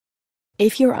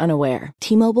If you're unaware,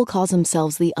 T-Mobile calls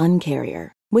themselves the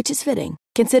Un-carrier, which is fitting,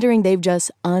 considering they've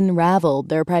just unraveled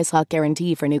their price lock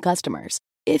guarantee for new customers.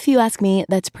 If you ask me,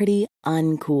 that's pretty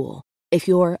uncool. If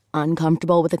you're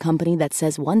uncomfortable with a company that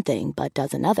says one thing but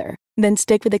does another, then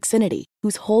stick with Xfinity,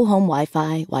 whose whole home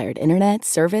Wi-Fi, wired internet,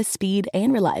 service, speed,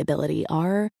 and reliability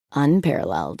are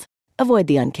unparalleled. Avoid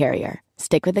the Un-carrier.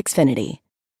 Stick with Xfinity.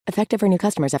 Effective for new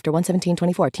customers after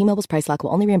 1/17/24. T-Mobile's price lock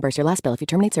will only reimburse your last bill if you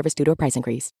terminate service due to a price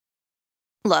increase.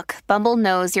 Look, Bumble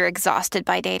knows you're exhausted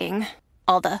by dating.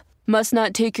 All the, must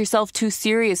not take yourself too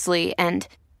seriously, and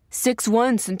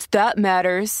 6'1" since that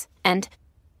matters, and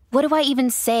what do I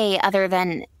even say other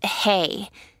than, hey?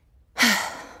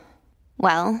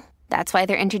 Well, that's why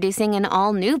they're introducing an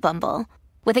all-new Bumble,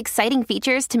 with exciting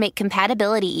features to make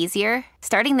compatibility easier,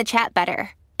 starting the chat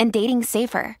better, and dating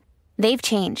safer. They've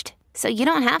changed, so you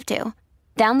don't have to.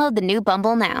 Download the new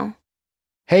Bumble now.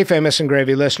 Hey, Famous and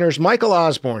Gravy listeners, Michael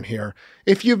Osborne here.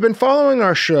 If you've been following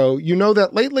our show, you know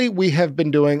that lately we have been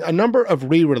doing a number of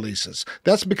re-releases.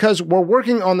 That's because we're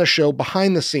working on the show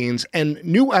behind the scenes, and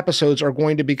new episodes are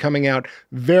going to be coming out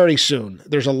very soon.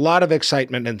 There's a lot of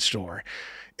excitement in store.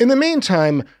 In the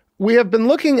meantime, we have been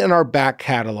looking in our back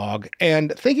catalog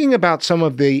and thinking about some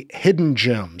of the hidden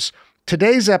gems.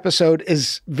 Today's episode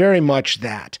is very much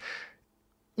that.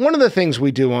 One of the things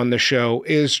we do on the show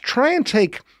is try and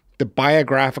take the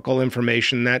biographical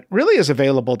information that really is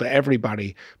available to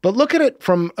everybody, but look at it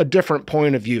from a different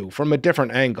point of view, from a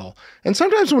different angle. And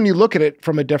sometimes when you look at it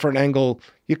from a different angle,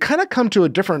 you kind of come to a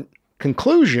different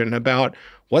conclusion about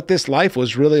what this life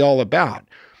was really all about.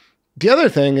 The other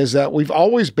thing is that we've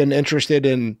always been interested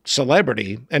in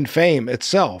celebrity and fame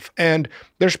itself, and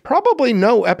there's probably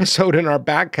no episode in our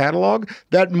back catalog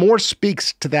that more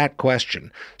speaks to that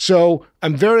question. So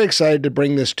I'm very excited to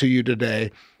bring this to you today.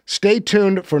 Stay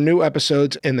tuned for new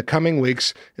episodes in the coming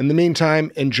weeks. In the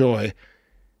meantime, enjoy.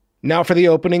 Now for the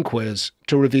opening quiz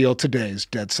to reveal today's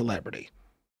dead celebrity.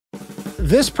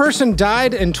 This person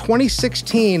died in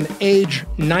 2016, age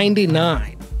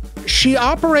 99. She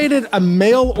operated a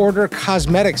mail-order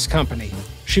cosmetics company.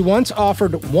 She once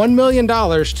offered $1 million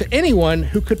to anyone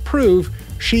who could prove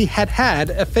she had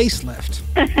had a facelift.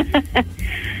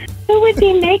 Who would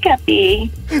be makeup-y?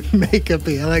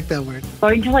 Makeup-y, I like that word.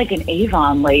 Going to like an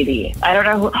Avon lady. I don't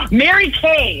know who. Mary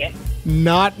Kay!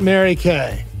 Not Mary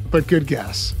Kay, but good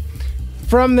guess.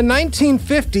 From the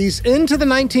 1950s into the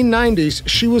 1990s,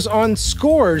 she was on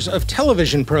scores of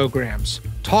television programs,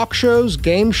 talk shows,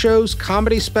 game shows,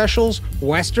 comedy specials,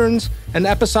 westerns, and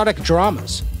episodic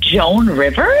dramas. Joan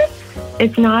Rivers?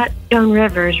 It's not Joan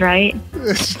Rivers, right?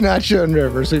 It's not Joan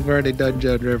Rivers. We've already done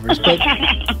Joan Rivers. But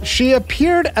she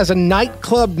appeared as a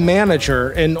nightclub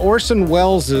manager in Orson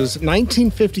Welles'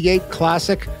 1958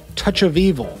 classic Touch of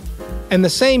Evil, and the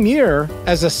same year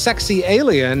as a sexy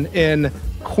alien in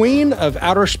Queen of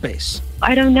Outer Space.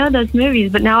 I don't know those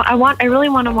movies, but now I really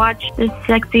want to watch this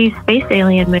sexy space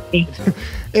alien movie.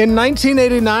 In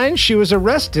 1989, she was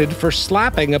arrested for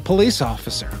slapping a police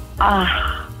officer.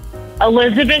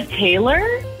 Elizabeth Taylor?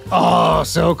 Oh,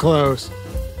 so close.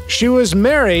 She was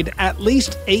married at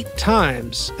least 8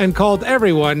 times and called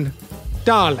everyone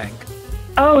Dahlink.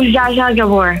 Oh, Zsa Zsa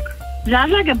Gabor. Zsa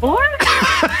Zsa Gabor?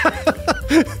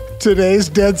 Today's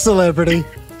dead celebrity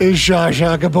is Zsa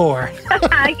Zsa Gabor.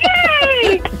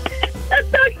 Yay! That's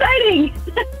so exciting.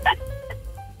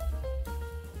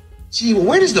 Gee, well,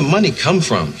 where does the money come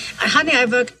from? Honey, I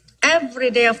work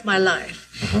every day of my life.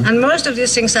 And most of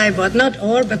these things I bought, not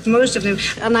all, but most of them.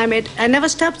 And I never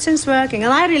stopped since working.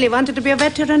 And I really wanted to be a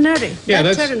veterinary. Yeah,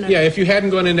 if you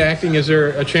hadn't gone into acting, is there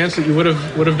a chance that you would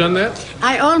have done that?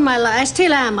 All my life, I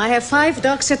still am. I have 5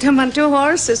 dogs at home and 2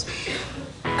 horses.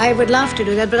 I would love to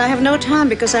do that, but I have no time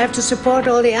because I have to support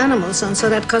all the animals, and so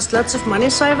that costs lots of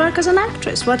money. So I work as an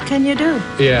actress. What can you do?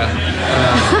 Yeah.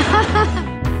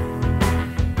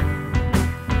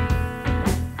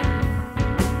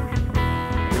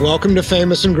 Welcome to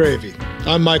Famous and Gravy.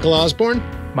 I'm Michael Osborne.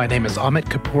 My name is Amit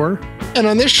Kapoor. And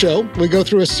on this show, we go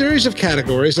through a series of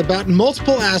categories about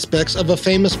multiple aspects of a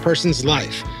famous person's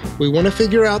life. We want to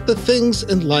figure out the things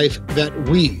in life that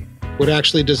we would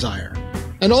actually desire,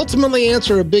 and ultimately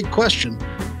answer a big question: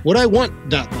 would I want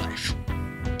that life?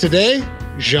 Today,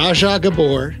 Zsa Zsa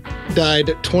Gabor died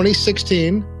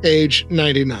 2016, age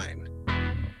 99.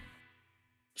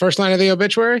 First line of the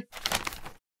obituary: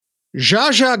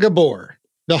 Zsa Zsa Gabor,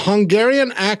 the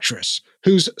Hungarian actress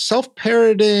whose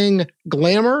self-parodying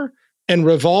glamour and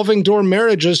revolving door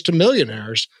marriages to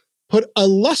millionaires put a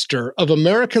luster of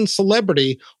American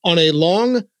celebrity on a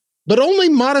long but only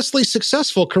modestly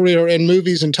successful career in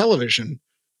movies and television,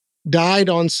 died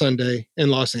on Sunday in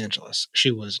Los Angeles. She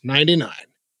was 99.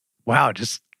 Wow,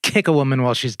 just kick a woman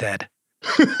while she's dead.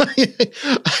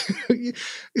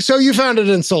 So you found it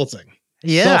insulting?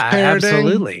 Yeah,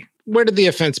 absolutely. Where did the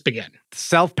offense begin?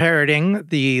 Self-parroting,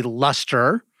 the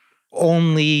luster,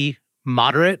 only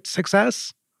moderate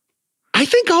success. I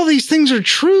think all these things are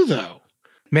true, though.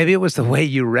 Maybe it was the way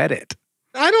you read it.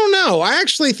 I don't know. I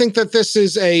actually think that this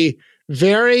is a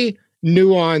very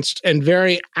nuanced and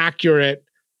very accurate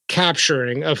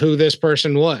capturing of who this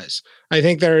person was. I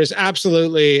think there is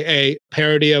absolutely a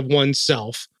parody of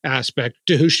oneself aspect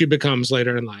to who she becomes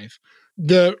later in life.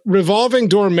 The revolving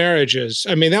door marriages,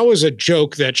 I mean, that was a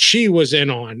joke that she was in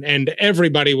on and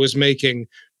everybody was making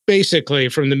basically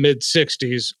from the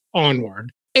mid-60s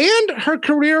onward. And her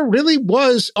career really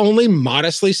was only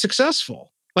modestly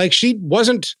successful. Like, she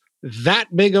wasn't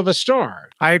that big of a star.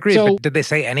 I agree, but did they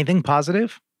say anything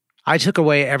positive? I took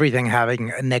away everything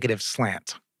having a negative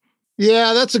slant.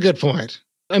 Yeah, that's a good point.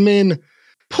 I mean,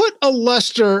 put a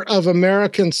luster of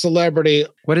American celebrity.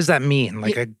 What does that mean?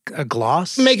 Like a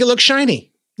gloss? Make it look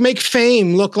shiny. Make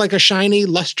fame look like a shiny,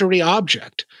 lustery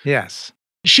object. Yes.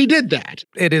 She did that.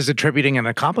 It is attributing an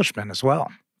accomplishment as well.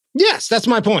 Yes, that's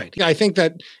my point. I think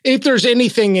that if there's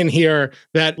anything in here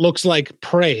that looks like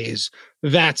praise,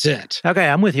 that's it. Okay,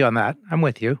 I'm with you on that. I'm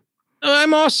with you.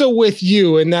 I'm also with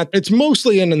you in that it's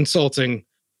mostly an insulting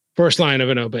first line of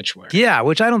an obituary. Yeah,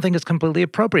 which I don't think is completely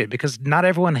appropriate because not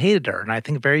everyone hated her, and I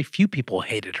think very few people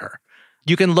hated her.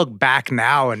 You can look back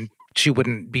now and she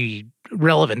wouldn't be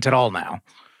relevant at all now.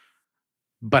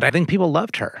 But I think people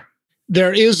loved her.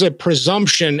 There is a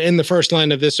presumption in the first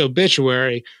line of this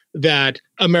obituary that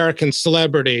American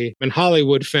celebrity and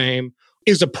Hollywood fame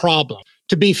is a problem.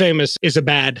 To be famous is a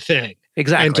bad thing.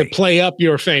 Exactly. And to play up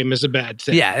your fame is a bad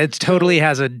thing. Yeah, it totally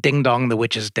has a ding dong, the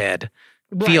witch is dead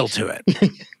feel to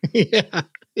Yeah.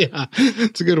 it.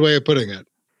 It's a good way of putting it.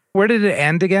 Where did it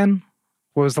end again?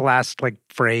 What was the last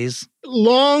phrase?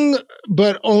 Long,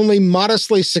 but only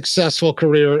modestly successful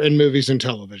career in movies and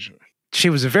television. She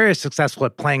was very successful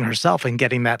at playing herself and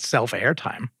getting that self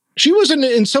airtime. She was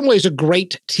in some ways a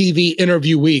great TV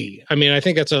interviewee. I mean, I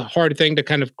think that's a hard thing to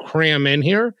kind of cram in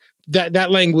here.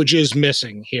 That language is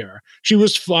missing here. She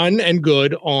was fun and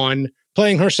good on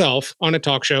playing herself on a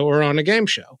talk show or on a game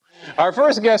show. Our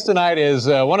first guest tonight is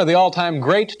one of the all-time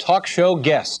great talk show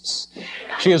guests.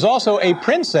 She is also a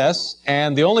princess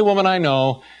and the only woman I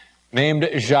know named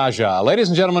Zsa Zsa. Ladies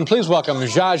and gentlemen, please welcome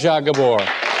Zsa Zsa Gabor.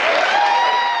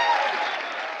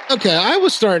 Okay, I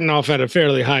was starting off at a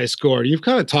fairly high score. You've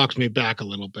kind of talked me back a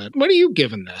little bit. What are you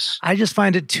giving this? I just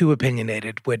find it too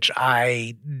opinionated, which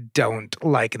I don't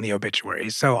like in the obituary.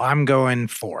 So I'm going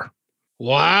 4.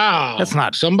 Wow. That's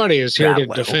not Somebody is here to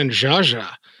defend Zsa Zsa.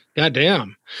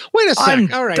 Goddamn. Wait a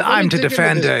sec. All right. I'm to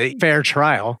defend a fair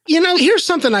trial. You know, here's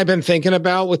something I've been thinking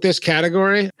about with this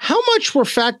category. How much we're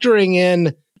factoring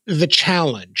in the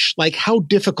challenge, like how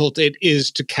difficult it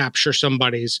is to capture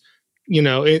somebody's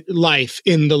life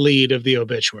in the lead of the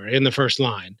obituary, in the first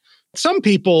line. Some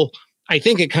people, I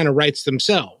think it kind of writes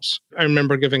themselves. I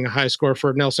remember giving a high score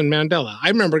for Nelson Mandela. I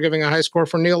remember giving a high score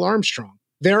for Neil Armstrong.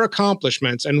 Their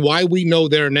accomplishments and why we know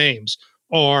their names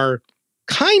are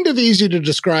kind of easy to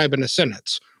describe in a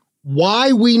sentence.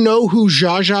 Why we know who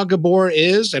Zsa Zsa Gabor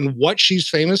is and what she's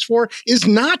famous for is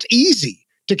not easy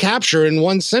to capture in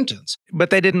one sentence. But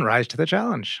they didn't rise to the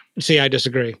challenge. See, I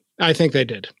disagree. I think they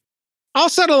did. I'll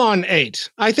settle on 8.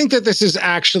 I think that this is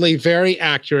actually very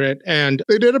accurate, and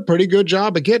they did a pretty good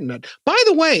job of getting it. By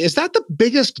the way, is that the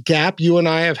biggest gap you and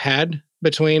I have had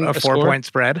between a 4-point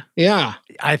spread? Yeah.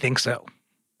 I think so.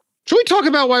 Should we talk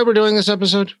about why we're doing this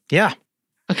episode? Yeah.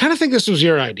 I kind of think this was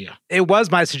your idea. It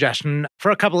was my suggestion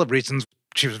for a couple of reasons.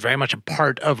 She was very much a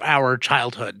part of our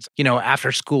childhoods,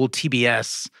 after school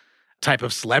TBS type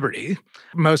of celebrity.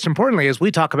 Most importantly, is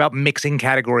we talk about mixing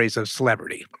categories of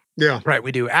celebrity. Yeah. Right.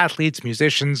 We do athletes,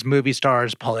 musicians, movie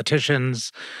stars,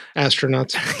 politicians.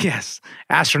 Astronauts. Yes.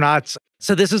 Astronauts.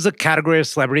 So this is a category of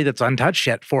celebrity that's untouched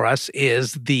yet for us,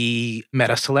 is the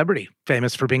meta-celebrity,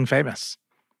 famous for being famous.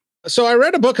 So I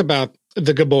read a book about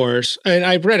the Gabors, and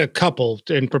I've read a couple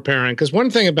in preparing, because one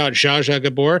thing about Zsa Zsa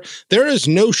Gabor, there is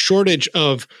no shortage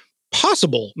of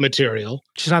possible material.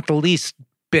 She's not the least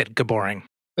bit Gaboring.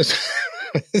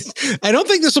 I don't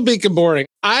think this will be boring.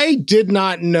 I did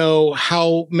not know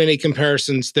how many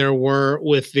comparisons there were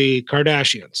with the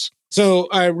Kardashians. So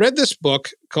I read this book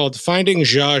called Finding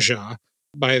Zsa Zsa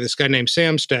by this guy named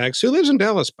Sam Staggs, who lives in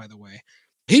Dallas, by the way.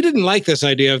 He didn't like this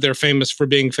idea of they're famous for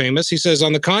being famous. He says,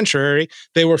 on the contrary,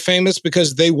 they were famous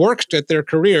because they worked at their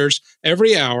careers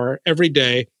every hour, every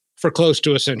day for close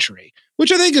to a century,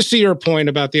 which I think is to your point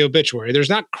about the obituary. There's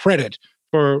not credit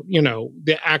for,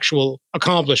 the actual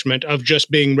accomplishment of just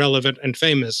being relevant and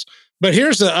famous. But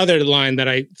here's the other line that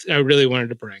I really wanted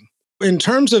to bring. In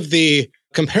terms of the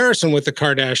comparison with the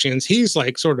Kardashians, he's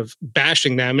like sort of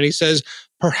bashing them. And he says,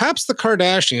 perhaps the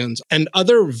Kardashians and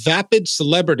other vapid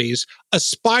celebrities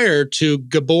aspire to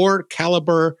Gabor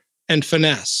caliber and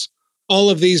finesse. All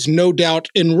of these no doubt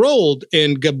enrolled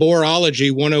in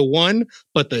Gaborology 101,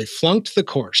 but they flunked the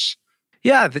course.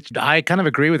 Yeah, I kind of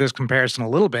agree with this comparison a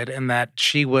little bit in that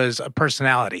she was a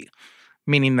personality,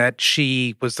 meaning that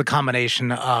she was the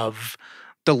combination of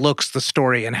the looks, the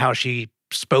story, and how she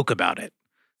spoke about it.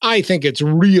 I think it's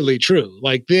really true.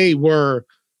 Like they were,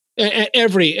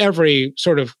 every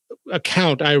sort of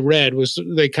account I read was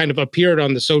they kind of appeared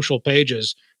on the social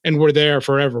pages and were there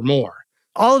forevermore.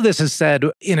 All of this is said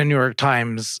in a New York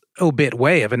Times obit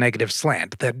way of a negative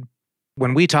slant, that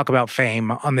when we talk about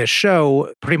fame on this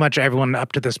show, pretty much everyone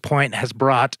up to this point has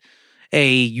brought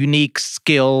a unique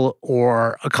skill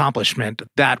or accomplishment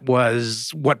that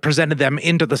was what presented them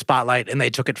into the spotlight, and they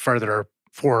took it further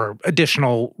for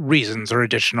additional reasons or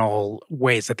additional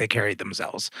ways that they carried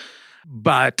themselves.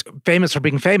 But famous for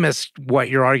being famous, what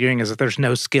you're arguing is that there's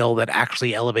no skill that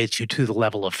actually elevates you to the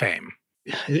level of fame.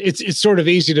 It's sort of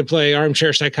easy to play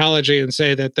armchair psychology and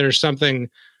say that there's something,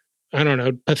 I don't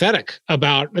know, pathetic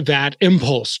about that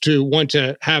impulse to want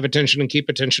to have attention and keep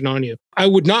attention on you. I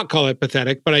would not call it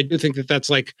pathetic, but I do think that that's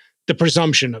like the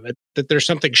presumption of it, that there's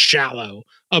something shallow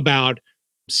about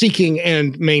seeking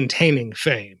and maintaining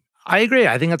fame. I agree.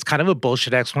 I think that's kind of a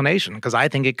bullshit explanation because I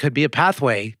think it could be a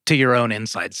pathway to your own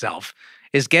inside self,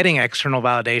 is getting external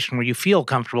validation where you feel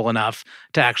comfortable enough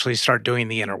to actually start doing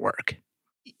the inner work.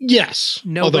 Yes.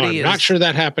 Although I'm not sure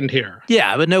that happened here.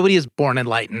 Yeah, but nobody is born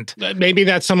enlightened. Maybe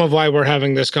that's some of why we're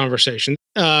having this conversation.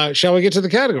 Shall we get to the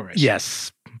categories?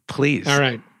 Yes, please. All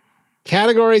right.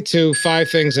 Category 2, 5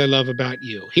 things I love about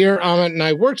you. Here, Amit and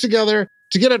I work together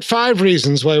to get at 5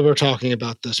 reasons why we're talking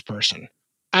about this person.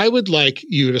 I would like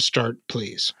you to start,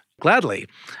 please. Gladly.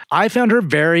 I found her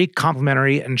very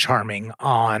complimentary and charming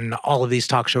on all of these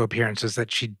talk show appearances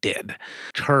that she did.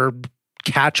 Her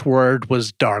catchword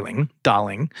was darling.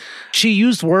 She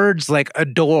used words like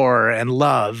adore and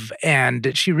love,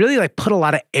 and she really like put a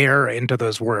lot of air into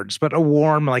those words, but a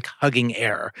warm, like hugging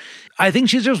air. I think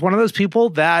she's just one of those people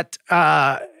that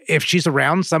if she's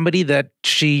around somebody that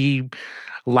she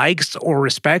likes or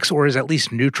respects or is at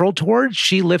least neutral towards,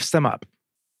 she lifts them up.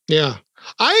 Yeah,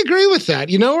 I agree with that.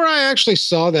 You know where I actually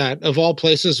saw that, of all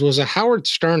places, was a Howard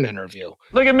Stern interview.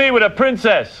 Look at me with a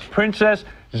princess. Princess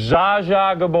Zsa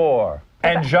Zsa Gabor.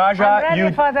 And Zsa Zsa, I'm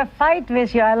ready for the fight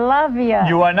with you. I love you.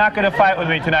 You are not going to fight with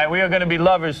me tonight. We are going to be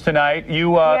lovers tonight. Yes,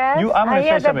 I'm I going to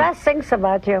hear say something. the best things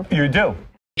about you. You do.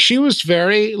 She was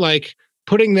very, like,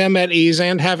 putting them at ease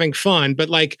and having fun, but,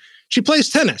 like, she plays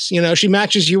tennis. You know, she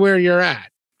matches you where you're at.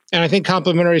 And I think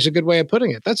complimentary is a good way of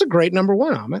putting it. That's a great number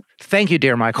 1, Amit. Thank you,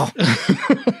 dear Michael.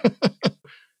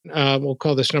 We'll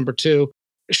call this number 2.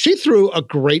 She threw a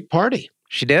great party.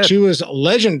 She did. She was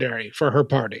legendary for her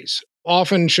parties.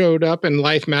 Often showed up in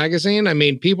Life magazine. I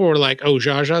mean, people were like, oh,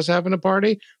 Zsa Zsa's having a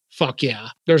party? Fuck yeah.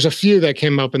 There's a few that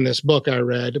came up in this book I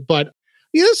read, but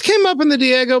this came up in the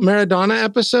Diego Maradona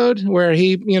episode where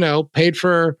he, paid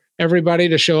for everybody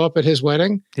to show up at his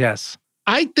wedding. Yes.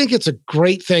 I think it's a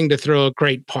great thing to throw a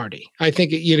great party. I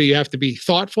think, you have to be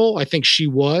thoughtful. I think she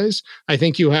was. I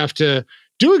think you have to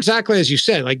do exactly as you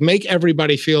said, like make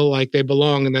everybody feel like they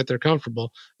belong and that they're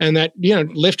comfortable and that,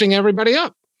 lifting everybody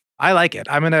up. I like it.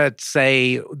 I'm going to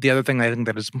say the other thing I think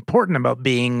that is important about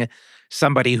being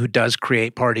somebody who does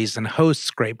create parties and hosts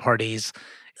great parties.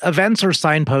 Events are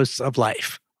signposts of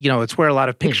life. It's where a lot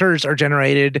of pictures are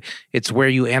generated. It's where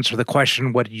you answer the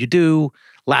question, what did you do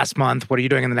last month? What are you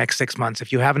doing in the next 6 months?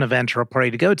 If you have an event or a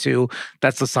party to go to,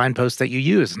 that's the signpost that you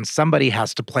use. And somebody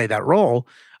has to play that role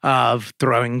of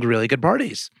throwing really good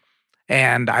parties.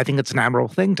 And I think it's an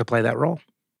admirable thing to play that role.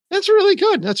 That's really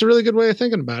good. That's a really good way of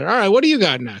thinking about it. All right, what do you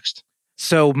got next?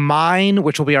 So mine,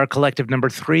 which will be our collective number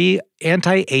 3,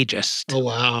 anti-ageist. Oh,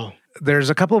 wow. There's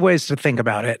a couple of ways to think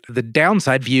about it. The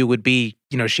downside view would be,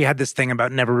 she had this thing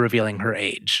about never revealing her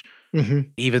age. Mm-hmm.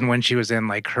 Even when she was in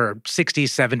like her 60s,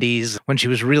 70s, when she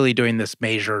was really doing this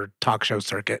major talk show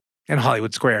circuit in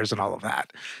Hollywood Squares and all of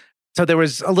that. So there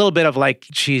was a little bit of like,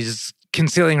 she's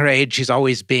concealing her age. She's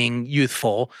always being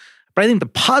youthful. But I think the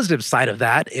positive side of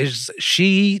that is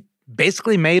she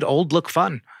basically made old look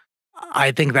fun.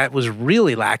 I think that was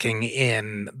really lacking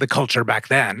in the culture back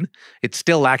then. It's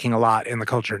still lacking a lot in the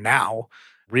culture now.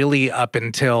 Really up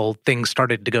until things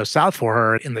started to go south for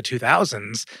her in the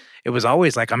 2000s, it was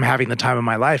always like, I'm having the time of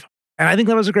my life. And I think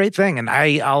that was a great thing. And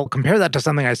I'll compare that to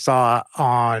something I saw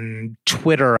on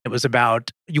Twitter. It was about,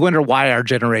 you wonder why our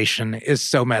generation is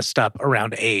so messed up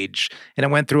around age. And it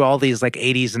went through all these like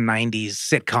 80s and 90s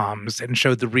sitcoms and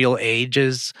showed the real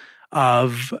ages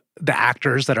of the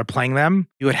actors that are playing them.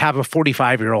 You would have a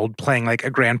 45-year-old playing like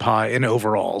a grandpa in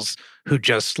overalls who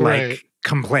just like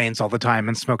complains all the time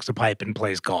and smokes a pipe and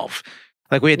plays golf.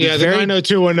 Like we had the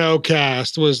 90210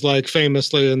 cast was like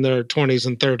famously in their 20s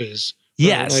and 30s.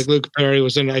 Yes. Like Luke Perry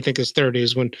was in, I think, his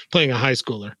 30s when playing a high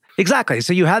schooler. Exactly.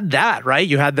 So you had that, right?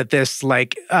 You had that this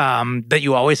like, that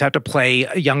you always have to play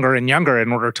younger and younger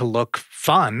in order to look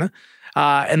fun.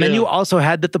 And then you also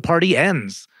had that the party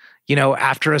ends, you know,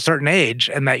 after a certain age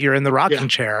and that you're in the rocking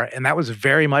chair. And that was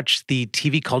very much the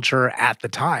TV culture at the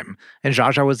time. And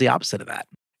Zsa Zsa was the opposite of that.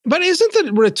 But isn't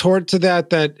the retort to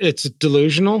that it's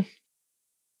delusional?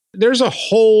 There's a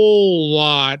whole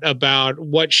lot about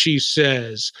what she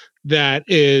says that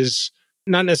is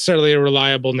not necessarily a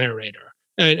reliable narrator.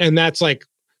 And that's like,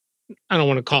 I don't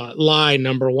want to call it lie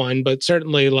number one, but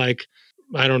certainly like,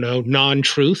 I don't know,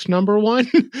 non-truth number one.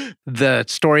 The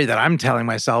story that I'm telling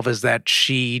myself is that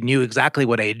she knew exactly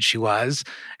what age she was,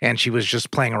 and she was just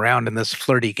playing around in this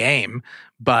flirty game,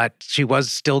 but she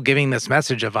was still giving this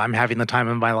message of, I'm having the time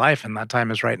of my life, and that time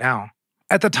is right now.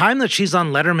 At the time that she's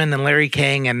on Letterman and Larry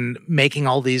King and making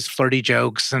all these flirty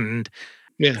jokes and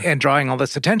drawing all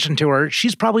this attention to her,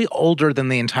 she's probably older than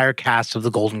the entire cast of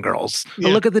the Golden Girls. Yeah.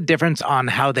 But look at the difference on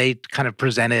how they kind of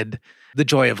presented the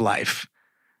joy of life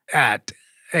at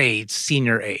a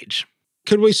senior age.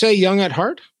 Could we say young at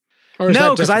heart? Or is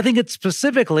no, because I think it's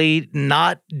specifically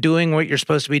not doing what you're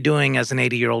supposed to be doing as an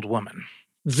 80-year-old woman.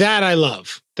 That I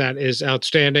love. That is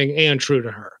outstanding and true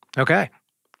to her. Okay.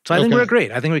 So I think we're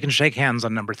great. I think we can shake hands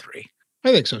on number 3.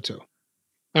 I think so too.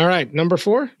 All right. Number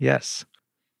 4? Yes.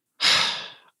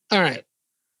 All right.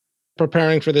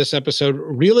 Preparing for this episode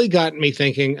really got me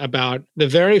thinking about the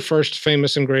very first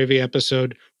Famous and Gravy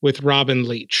episode with Robin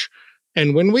Leach.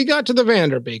 And when we got to the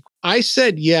Vanderbeek, I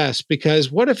said yes,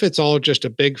 because what if it's all just a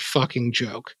big fucking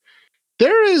joke?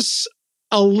 There is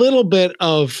a little bit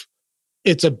of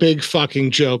it's a big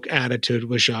fucking joke attitude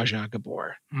with Zsa Zsa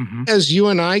Gabor. Mm-hmm. As you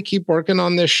and I keep working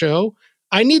on this show,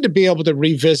 I need to be able to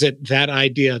revisit that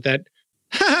idea that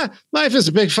life is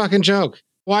a big fucking joke.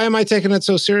 Why am I taking it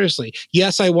so seriously?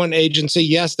 Yes, I want agency.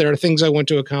 Yes, there are things I want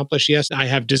to accomplish. Yes, I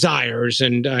have desires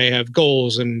and I have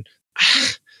goals. And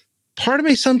part of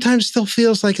me sometimes still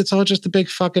feels like it's all just a big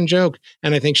fucking joke.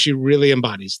 And I think she really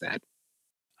embodies that.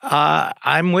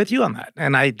 I'm with you on that.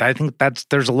 And I think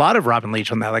there's a lot of Robin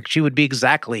Leach on that. Like she would be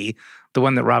exactly the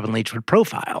one that Robin Leach would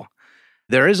profile.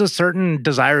 There is a certain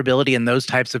desirability in those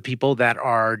types of people that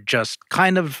are just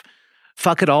kind of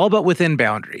fuck it all, but within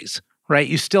boundaries. Right?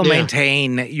 You still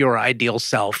maintain your ideal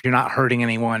self. You're not hurting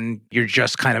anyone. You're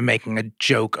just kind of making a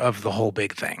joke of the whole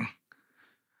big thing.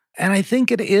 And I think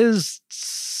it is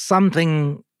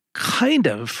something kind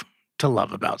of to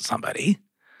love about somebody.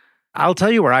 I'll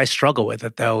tell you where I struggle with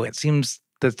it, though. It seems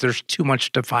that there's too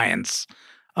much defiance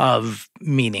of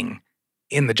meaning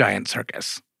in the giant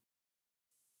circus.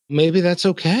 Maybe that's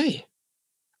okay.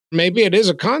 Maybe it is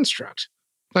a construct.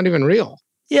 It's not even real.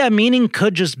 Yeah, meaning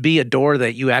could just be a door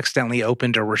that you accidentally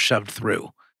opened or were shoved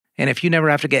through. And if you never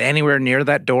have to get anywhere near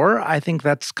that door, I think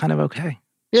that's kind of okay.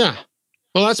 Yeah.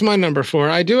 Well, that's my number 4.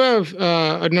 I do have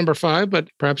a number 5, but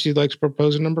perhaps you'd like to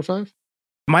propose a number 5?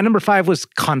 My number 5 was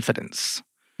confidence.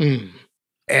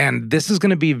 And this is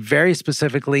going to be very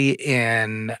specifically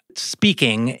in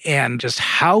speaking and just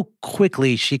how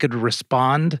quickly she could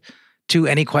respond to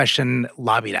any question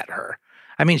lobbied at her.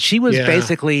 I mean, she was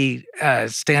basically a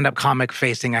stand-up comic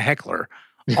facing a heckler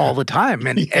all the time.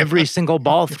 And every single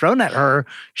ball thrown at her,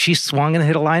 she swung and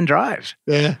hit a line drive.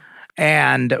 Yeah.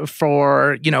 And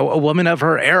for, a woman of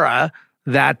her era,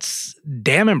 that's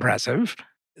damn impressive.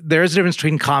 There's a difference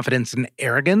between confidence and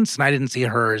arrogance, and I didn't see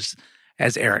hers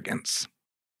as arrogance.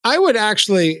 I would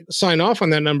actually sign off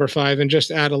on that number 5 and just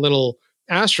add a little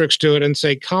asterisk to it and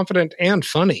say confident and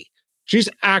funny. She's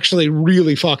actually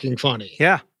really fucking funny.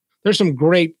 Yeah. There's some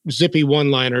great zippy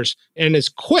one-liners, and it's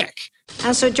quick.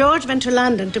 And so George went to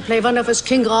London to play one of his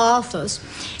King Arthurs.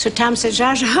 So Tom said,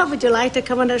 Zsa Zsa, would you like to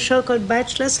come on a show called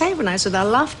Bachelor's Haven? I said, I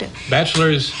loved it.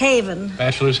 Bachelor's Haven.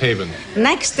 Bachelor's Haven.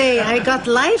 Next day, I got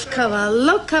live cover,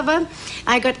 look cover.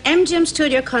 I got MGM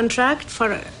studio contract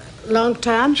for a long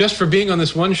term. Just for being on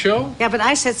this one show? Yeah, but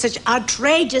I said such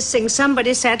outrageous things.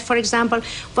 Somebody said, for example,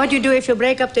 what do you do if you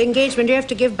break up the engagement? You have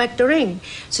to give back the ring.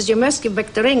 Says you must give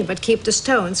back the ring, but keep the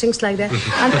stone. Things like that.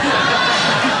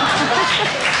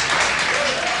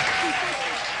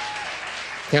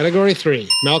 Category 3,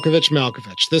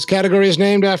 Malkovich. This category is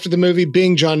named after the movie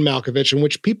Being John Malkovich, in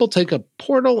which people take a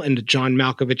portal into John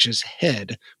Malkovich's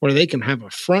head where they can have a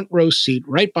front row seat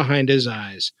right behind his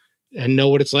eyes and know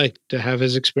what it's like to have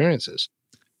his experiences.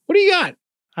 What do you got?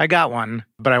 I got one,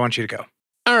 but I want you to go.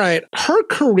 All right. Her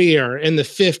career in the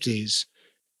 50s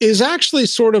is actually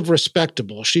sort of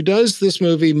respectable. She does this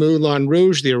movie Moulin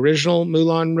Rouge, the original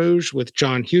Moulin Rouge, with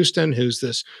John Huston, who's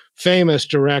this famous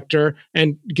director,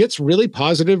 and gets really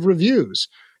positive reviews.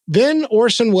 Then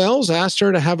Orson Welles asked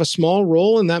her to have a small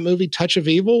role in that movie Touch of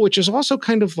Evil, which is also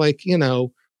kind of like,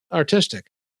 artistic.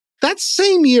 That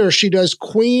same year, she does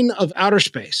Queen of Outer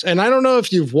Space. And I don't know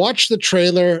if you've watched the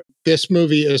trailer. This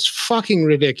movie is fucking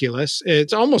ridiculous.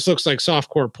 It almost looks like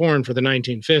softcore porn for the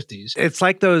 1950s. It's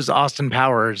like those Austin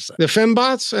Powers. The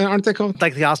fembots, aren't they called?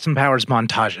 Like the Austin Powers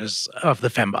montages of the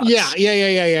fembots.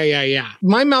 Yeah.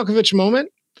 My Malkovich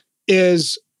moment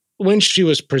is when she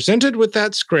was presented with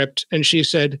that script and she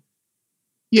said,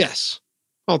 yes,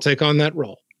 I'll take on that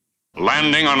role.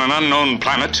 Landing on an unknown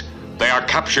planet, they are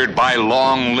captured by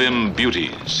long-limbed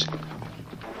beauties.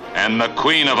 And the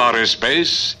Queen of Outer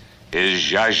Space is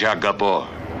Zsa Zsa Gabor.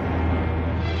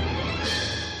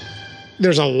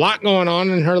 There's a lot going on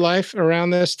in her life around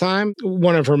this time.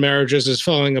 One of her marriages is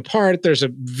falling apart. There's a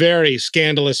very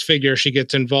scandalous figure she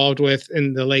gets involved with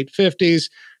in the late 50s.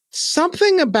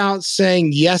 Something about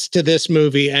saying yes to this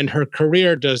movie and her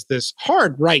career does this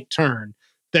hard right turn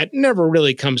that never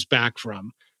really comes back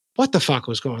from. What the fuck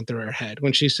was going through her head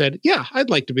when she said, yeah, I'd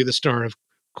like to be the star of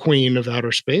Queen of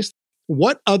Outer Space?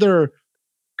 What other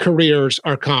careers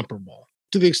are comparable?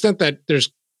 To the extent that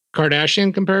there's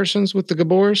Kardashian comparisons with the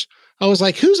Gabors, I was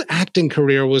like, whose acting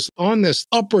career was on this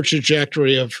upward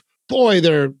trajectory of, boy,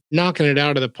 they're knocking it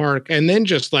out of the park, and then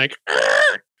just like,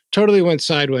 totally went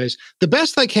sideways. The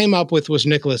best I came up with was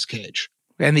Nicolas Cage.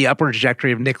 And the upward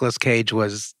trajectory of Nicolas Cage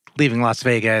was Leaving Las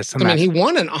Vegas. I mean, he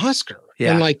won an Oscar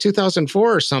in like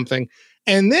 2004 or something,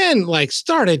 and then like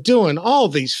started doing all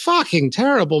these fucking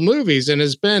terrible movies and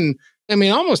has been,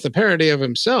 almost a parody of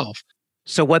himself.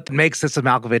 So what makes this a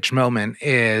Malkovich moment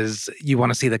is you want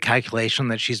to see the calculation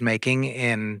that she's making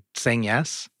in saying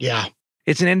yes? Yeah.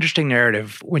 It's an interesting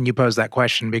narrative when you pose that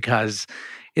question because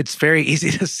it's very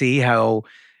easy to see how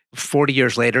 40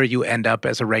 years later you end up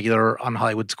as a regular on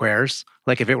Hollywood Squares.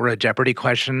 Like if it were a Jeopardy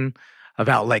question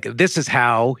about like, this is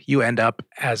how you end up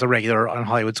as a regular on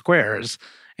Hollywood Squares.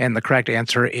 And the correct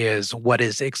answer is what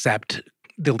is except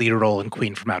the lead role in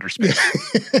Queen from Outer Space.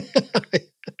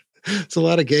 It's a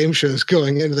lot of game shows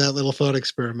going into that little thought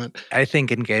experiment. I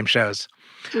think in game shows.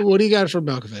 What do you got for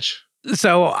Malkovich?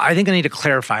 So I think I need to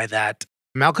clarify that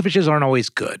Malkoviches aren't always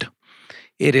good.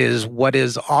 It is what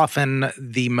is often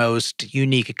the most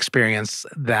unique experience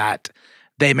that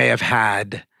they may have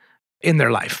had in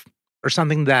their life, or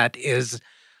something that is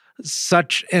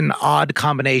such an odd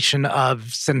combination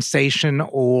of sensation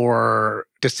or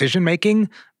decision-making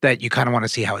that you kind of want to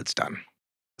see how it's done.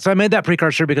 So I made that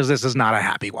precursor because this is not a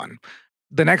happy one.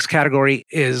 The next category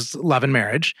is love and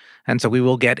marriage. And so we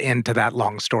will get into that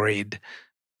long storied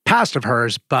past of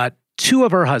hers, but two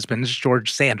of her husbands,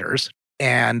 George Sanders,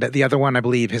 and the other one, I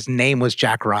believe his name was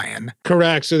Jack Ryan.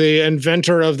 Correct. So the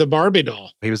inventor of the Barbie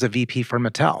doll. He was a VP for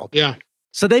Mattel. Yeah.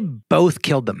 So they both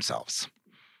killed themselves.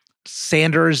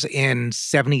 Sanders in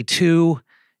 72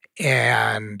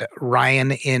 and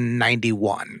Ryan in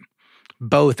 91.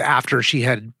 Both after she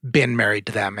had been married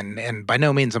to them. And by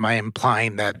no means am I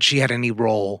implying that she had any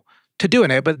role to do in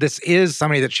it, but this is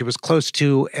somebody that she was close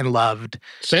to and loved.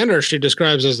 Sanders, she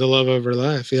describes as the love of her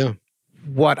life, yeah.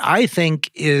 What I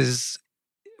think is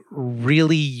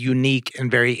really unique and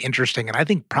very interesting, and I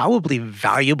think probably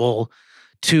valuable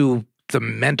to the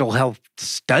mental health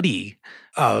study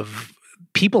of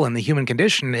people in the human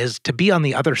condition, is to be on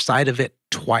the other side of it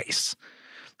twice.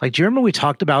 Like, do you remember we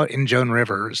talked about in Joan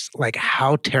Rivers, like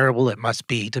how terrible it must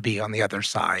be to be on the other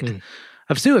side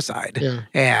of suicide? Yeah.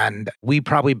 And we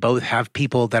probably both have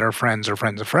people that are friends or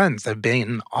friends of friends that have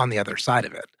been on the other side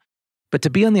of it. But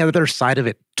to be on the other side of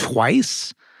it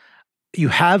twice, you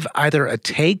have either a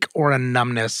take or a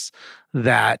numbness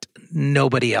that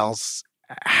nobody else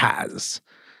has.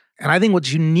 And I think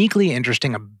what's uniquely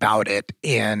interesting about it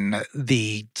in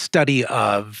the study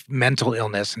of mental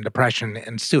illness and depression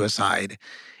and suicide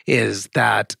is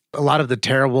that a lot of the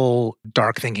terrible,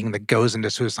 dark thinking that goes into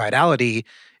suicidality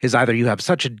is either you have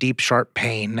such a deep, sharp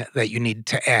pain that you need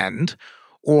to end,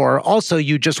 or also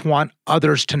you just want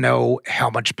others to know how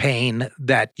much pain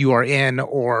that you are in,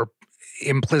 or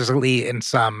implicitly in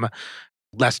some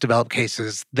less developed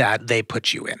cases that they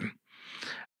put you in.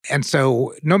 And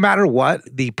so no matter what,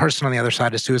 the person on the other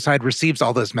side of suicide receives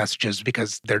all those messages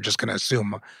because they're just going to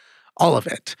assume all of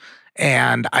it.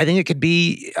 And I think it could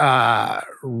be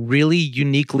really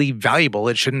uniquely valuable.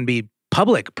 It shouldn't be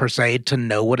public, per se, to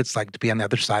know what it's like to be on the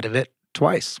other side of it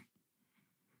twice.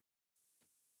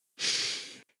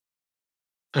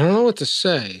 I don't know what to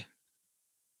say.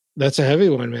 That's a heavy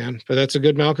one, man. But that's a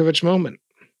good Malkovich moment.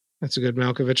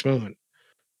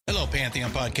 Hello,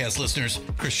 Pantheon podcast listeners.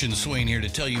 Christian Swain here to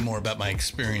tell you more about my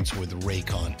experience with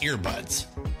Raycon earbuds.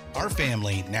 Our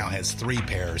family now has 3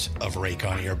 pairs of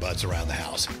Raycon earbuds around the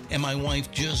house, and my wife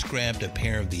just grabbed a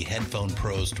pair of the Headphone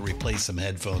Pros to replace some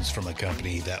headphones from a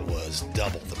company that was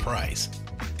double the price.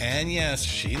 And yes,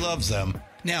 she loves them.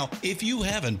 Now, if you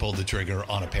haven't pulled the trigger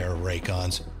on a pair of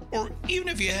Raycons, or even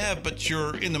if you have, but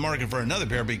you're in the market for another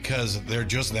pair because they're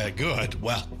just that good,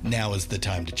 well, now is the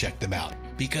time to check them out,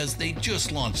 because they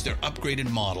just launched their upgraded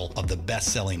model of the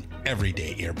best-selling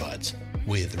everyday earbuds.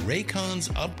 With Raycon's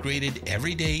upgraded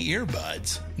everyday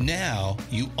earbuds, now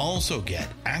you also get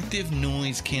active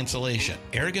noise cancellation,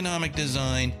 ergonomic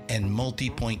design, and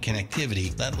multi-point connectivity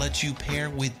that lets you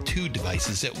pair with 2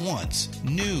 devices at once.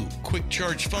 New quick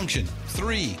charge function,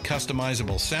 3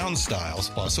 customizable sound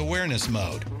styles, plus awareness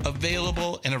mode.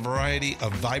 Available in a variety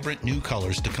of vibrant new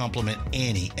colors to complement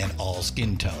any and all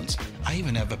skin tones. I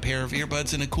even have a pair of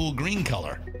earbuds in a cool green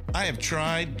color. I have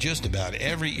tried just about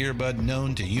every earbud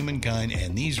known to humankind,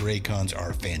 and these Raycons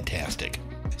are fantastic.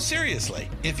 Seriously,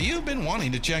 if you've been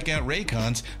wanting to check out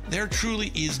Raycons, there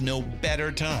truly is no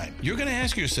better time. You're going to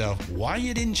ask yourself why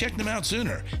you didn't check them out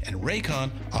sooner, and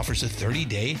Raycon offers a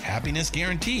 30-day happiness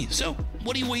guarantee. So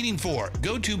what are you waiting for?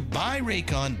 Go to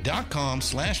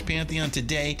buyraycon.com/Pantheon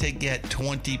today to get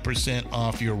 20%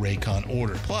 off your Raycon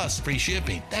order, plus free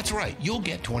shipping. That's right, you'll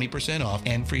get 20% off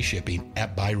and free shipping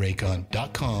at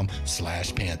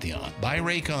buyraycon.com/Pantheon.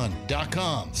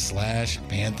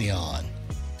 buyraycon.com/Pantheon.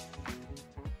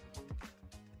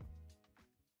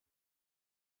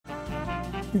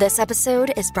 This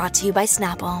episode is brought to you by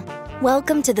Snapple.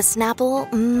 Welcome to the Snapple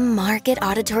Market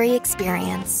Auditory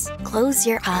Experience. Close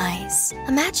your eyes.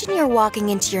 Imagine you're walking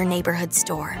into your neighborhood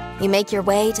store. You make your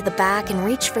way to the back and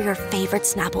reach for your favorite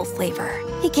Snapple flavor.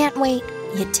 You can't wait.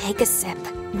 You take a sip.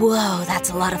 Whoa, that's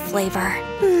a lot of flavor.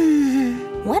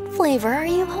 What flavor are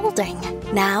you holding?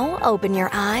 Now open your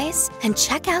eyes and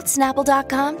check out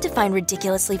Snapple.com to find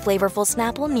ridiculously flavorful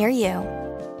Snapple near you.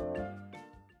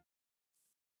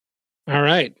 All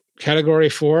right. Category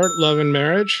 4, love and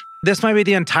marriage. This might be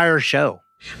the entire show.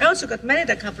 I also got married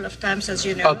a couple of times, as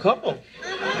you know. A couple?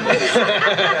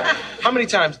 How many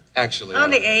times, actually?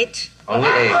 Only 8. Only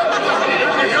 8.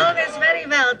 And always very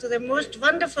well to the most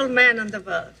wonderful man in the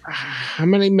world. How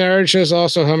many marriages?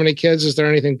 Also, how many kids? Is there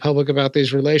anything public about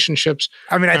these relationships?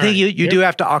 I mean, I think you do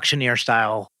have to auctioneer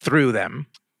style through them.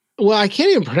 Well, I can't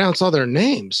even pronounce all their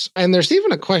names. And there's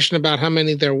even a question about how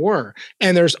many there were.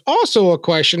 And there's also a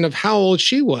question of how old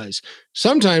she was.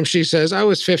 Sometimes she says, I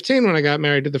was 15 when I got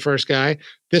married to the first guy.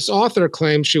 This author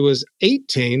claims she was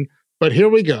 18, but here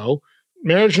we go.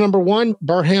 Marriage number 1,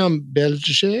 Barham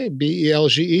Belge,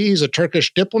 Belge. He's a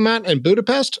Turkish diplomat in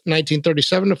Budapest,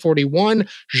 1937 to 41.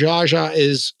 Zsa Zsa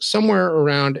is somewhere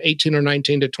around 18 or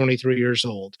 19 to 23 years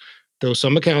old, though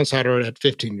some accounts had her at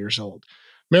 15 years old.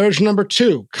 Marriage number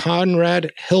 2, Conrad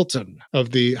Hilton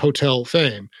of the hotel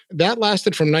fame. That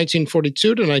lasted from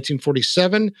 1942 to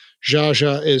 1947. Zsa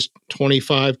Zsa is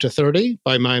 25 to 30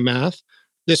 by my math.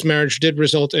 This marriage did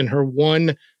result in her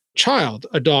 1 child,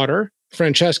 a daughter,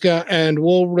 Francesca, and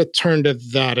we'll return to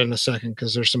that in a second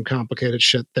because there's some complicated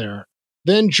shit there.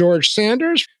 Then George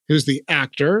Sanders, who's the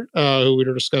actor who we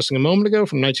were discussing a moment ago,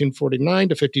 from 1949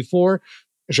 to 54.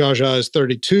 Zsa Zsa is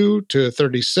 32 to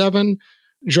 37.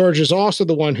 George is also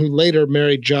the one who later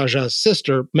married Zsa Zsa's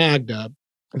sister, Magda.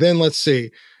 Then let's see.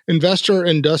 Investor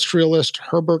industrialist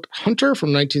Herbert Hunter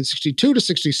from 1962 to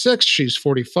 66. She's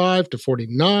 45 to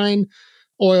 49.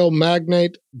 Oil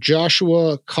magnate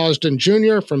Joshua Cosden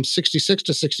Jr. from 66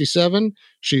 to 67.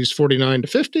 She's 49 to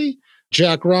 50.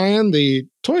 Jack Ryan, the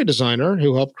toy designer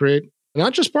who helped create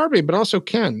not just Barbie, but also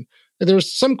Ken.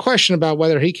 There's some question about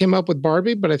whether he came up with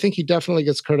Barbie, but I think he definitely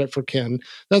gets credit for Ken.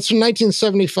 That's from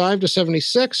 1975 to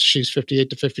 76. She's 58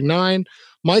 to 59.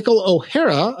 Michael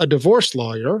O'Hara, a divorce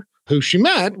lawyer, who she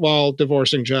met while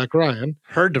divorcing Jack Ryan.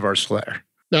 Her divorce lawyer.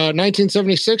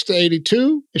 1976 to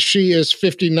 82. She is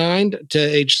 59 to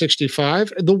age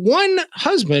 65. The one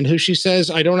husband who she says,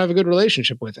 I don't have a good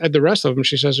relationship with. And the rest of them,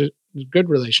 she says, a good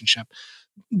relationship.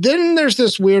 Then there's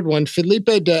this weird one,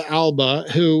 Felipe de Alba,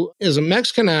 who is a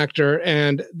Mexican actor,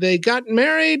 and they got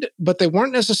married, but they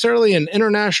weren't necessarily in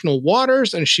international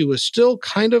waters, and she was still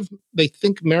kind of, they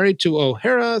think, married to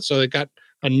O'Hara, so it got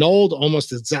annulled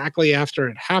almost exactly after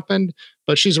it happened,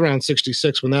 but she's around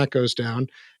 66 when that goes down.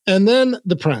 And then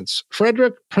the prince,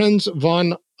 Frederick Prinz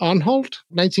von Anhalt,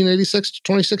 1986 to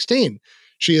 2016.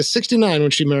 She is 69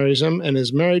 when she marries him and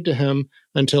is married to him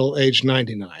until age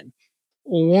 99.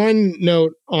 One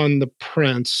note on the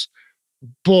prince,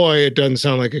 boy, it doesn't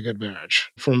sound like a good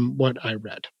marriage from what I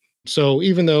read. So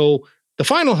even though the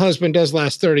final husband does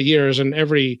last 30 years and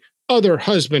every other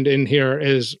husband in here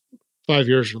is 5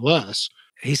 years or less.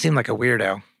 He seemed like a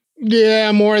weirdo.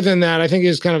 Yeah, more than that. I think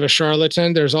he's kind of a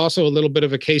charlatan. There's also a little bit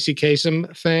of a Casey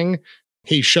Kasem thing.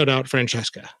 He shut out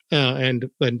Francesca and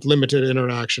limited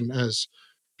interaction as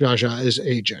Zsa Zsa is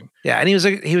aging. Yeah, and he was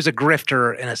a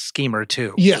grifter and a schemer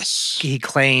too. Yes. He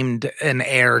claimed an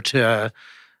heir to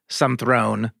some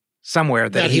throne somewhere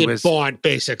that he was bought,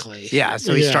 basically. Yeah,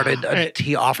 so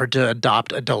he offered to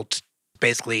adopt adults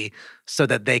basically so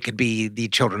that they could be the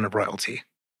children of royalty.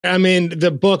 I mean,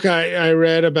 the book I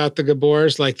read about the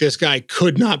Gabors, like this guy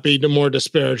could not be more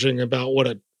disparaging about what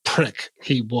a prick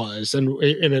he was, and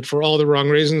in it for all the wrong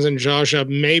reasons. And Zsa Zsa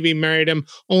maybe married him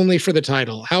only for the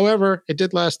title. However, it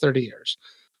did last 30 years.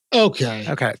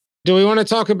 Okay. Do we want to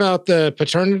talk about the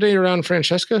paternity around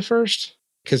Francesca first?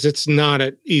 Because it's not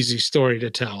an easy story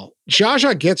to tell. Zsa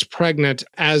Zsa gets pregnant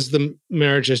as the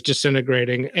marriage is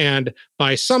disintegrating, and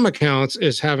by some accounts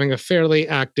is having a fairly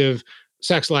active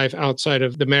sex life outside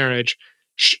of the marriage.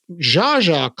 Zsa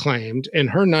Zsa claimed in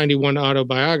her 91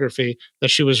 autobiography that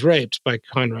she was raped by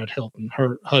Conrad Hilton,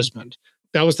 her husband.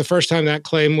 That was the first time that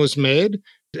claim was made,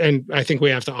 and I think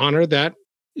we have to honor that.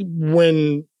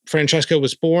 When Francesca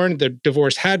was born, the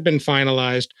divorce had been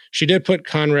finalized. She did put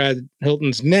Conrad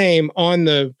Hilton's name on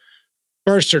the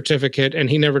birth certificate, and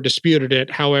he never disputed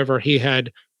it. However, he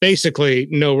had basically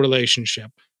no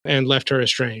relationship and left her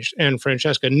estranged. And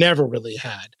Francesca never really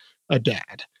had a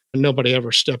dad. Nobody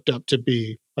ever stepped up to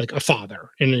be like a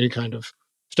father in any kind of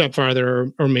stepfather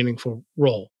or meaningful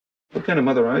role. What kind of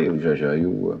mother are you, Zsa Zsa? Are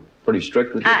you pretty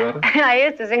strict with your daughter? I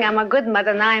used to think I'm a good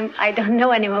mother. Now I don't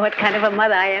know anymore what kind of a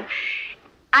mother I am.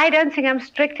 I don't think I'm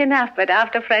strict enough, but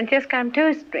after Francesca, I'm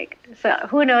too strict. So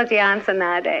who knows the answer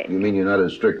nowadays? You mean you're not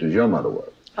as strict as your mother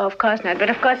was? Oh, of course not. But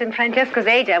of course, in Francesca's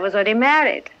age, I was already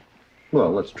married.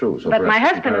 Well, that's true. So but my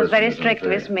husband was very strict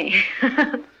with me.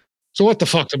 So what the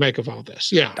fuck to make of all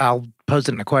this? Yeah. I'll pose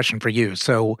it in a question for you.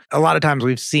 So a lot of times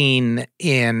we've seen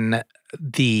in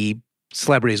the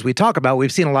celebrities we talk about,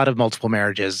 we've seen a lot of multiple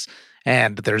marriages,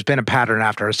 and there's been a pattern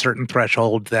after a certain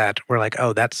threshold that we're like,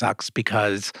 oh, that sucks,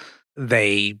 because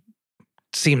they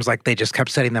seems like they just kept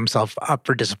setting themselves up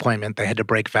for disappointment. They had to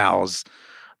break vows.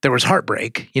 There was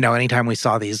heartbreak, anytime we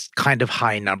saw these kind of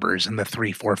high numbers in the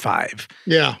 3, 4, 5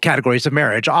 categories of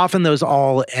marriage. Often those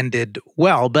all ended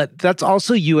well, but that's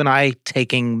also you and I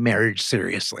taking marriage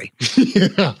seriously.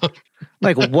 Yeah.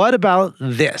 Like, what about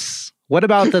this? What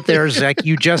about that there's like,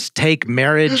 you just take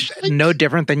marriage no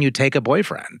different than you take a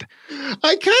boyfriend? I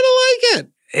kind of like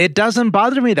it. It doesn't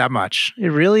bother me that much. It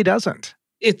really doesn't.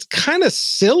 It's kind of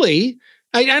silly.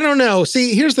 I don't know.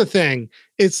 See, here's the thing.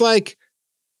 It's like,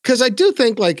 because I do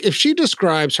think, like, if she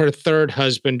describes her third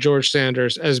husband, George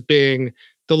Sanders, as being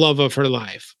the love of her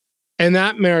life, and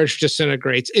that marriage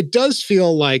disintegrates, it does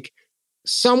feel like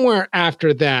somewhere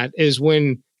after that is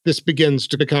when this begins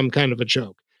to become kind of a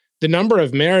joke. The number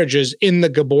of marriages in the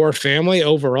Gabor family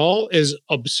overall is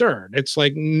absurd. It's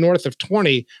like north of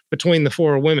 20 between the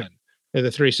 4 women, the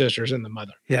 3 sisters and the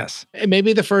mother. Yes. And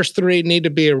maybe the first 3 need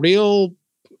to be a real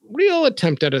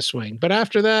attempt at a swing. But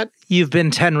after that, you've been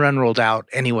 10 run ruled out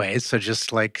anyways. So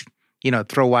just like,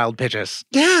 throw wild pitches.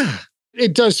 Yeah.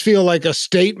 It does feel like a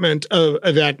statement of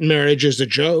that marriage is a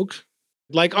joke.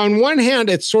 Like, on one hand,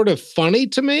 it's sort of funny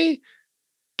to me,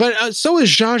 but so is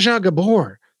Zsa Zsa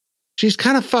Gabor. She's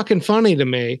kind of fucking funny to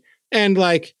me. And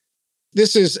like,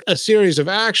 this is a series of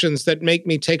actions that make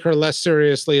me take her less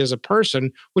seriously as a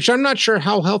person, which I'm not sure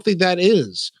how healthy that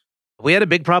is. We had a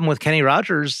big problem with Kenny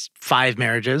Rogers' 5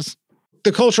 marriages.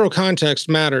 The cultural context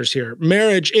matters here.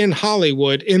 Marriage in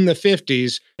Hollywood in the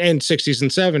 50s and 60s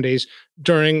and 70s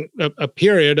during a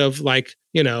period of like,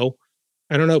 I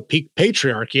don't know, peak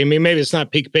patriarchy. I mean, maybe it's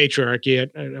not peak patriarchy.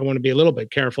 I want to be a little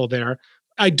bit careful there.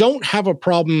 I don't have a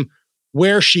problem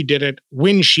where she did it,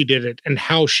 when she did it, and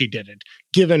how she did it,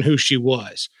 given who she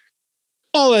was.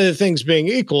 All other things being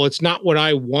equal, it's not what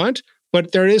I want,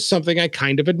 but there is something I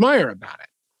kind of admire about it.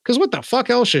 Because what the fuck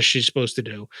else is she supposed to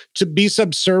do? To be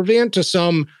subservient to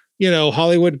some,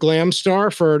 Hollywood glam star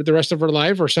for the rest of her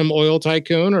life, or some oil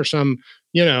tycoon, or some,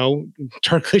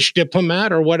 Turkish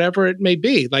diplomat, or whatever it may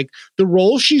be. Like, the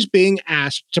role she's being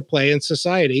asked to play in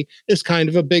society is kind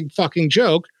of a big fucking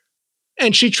joke,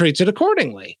 and she treats it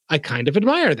accordingly. I kind of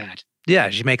admire that. Yeah,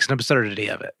 she makes an absurdity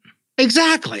of it.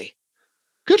 Exactly.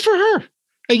 Good for her.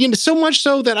 So much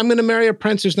so that I'm going to marry a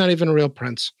prince who's not even a real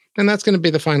prince. And that's going to be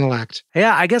the final act.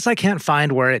 Yeah, I guess I can't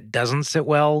find where it doesn't sit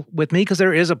well with me because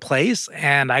there is a place.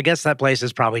 And I guess that place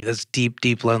is probably this deep,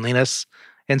 deep loneliness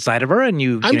inside of her. And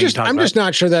I'm just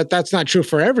not sure that that's not true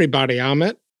for everybody,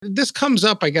 Amit. This comes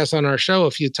up, I guess, on our show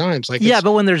a few times. Yeah,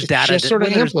 but when there's data, just sort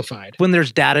of amplified. When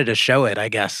there's data to show it, I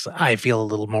guess I feel a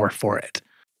little more for it.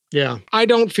 Yeah, I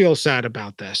don't feel sad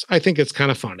about this. I think it's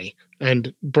kind of funny.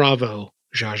 And bravo,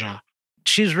 Zsa Zsa.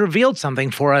 She's revealed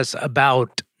something for us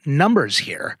about numbers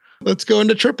here. Let's go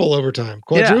into triple overtime,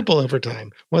 quadruple overtime.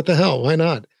 What the hell? Why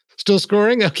not? Still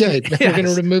scoring? Okay, now we're going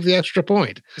to remove the extra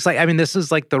point. It's like, I mean, this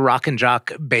is like the Rock and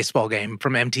Jock baseball game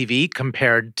from MTV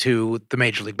compared to the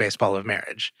Major League Baseball of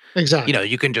marriage. Exactly. You know,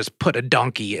 you can just put a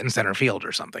donkey in center field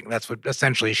or something. That's what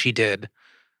essentially she did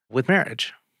with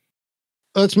marriage.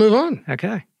 Let's move on.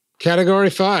 Okay.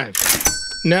 Category 5,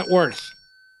 net worth.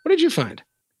 What did you find?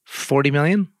 40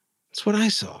 million? That's what I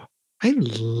saw. I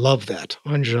love that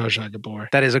on Zsa Zsa Gabor.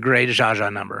 That is a great Zsa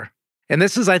Zsa number. And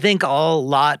this is, I think, a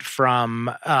lot from,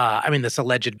 this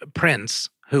alleged prince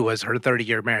who was her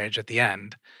 30-year marriage at the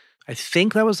end. I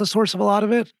think that was the source of a lot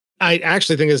of it. I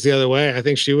actually think it's the other way. I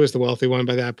think she was the wealthy one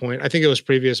by that point. I think it was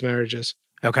previous marriages.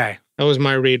 Okay. That was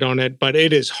my read on it. But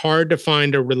it is hard to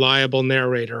find a reliable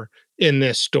narrator in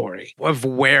this story. Of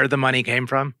where the money came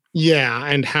from? Yeah,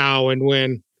 and how and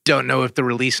when. Don't know if the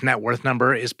release net worth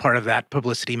number is part of that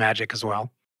publicity magic as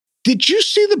well. Did you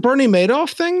see the Bernie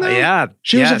Madoff thing, though? Yeah.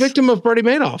 She was a victim of Bernie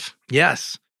Madoff.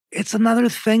 Yes. It's another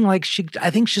thing, like I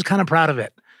think she's kind of proud of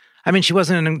it. I mean, she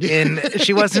wasn't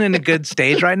she wasn't in a good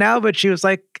stage right now, but she was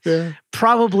like,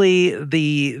 probably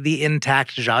the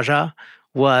intact Zsa Zsa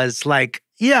was like,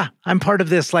 yeah, I'm part of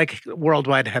this like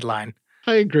worldwide headline.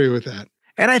 I agree with that.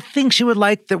 And I think she would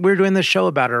like that we're doing this show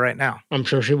about her right now. I'm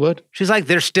sure she would. She's like,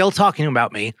 they're still talking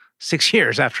about me 6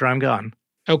 years after I'm gone.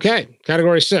 Okay,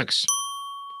 category 6.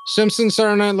 Simpsons,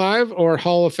 Saturday Night Live, or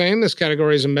Hall of Fame. This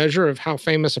category is a measure of how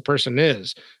famous a person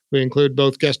is. We include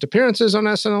both guest appearances on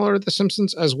SNL or The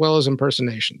Simpsons, as well as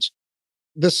impersonations.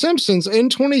 The Simpsons in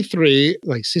 23,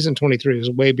 like season 23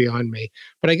 is way beyond me,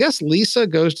 but I guess Lisa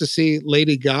goes to see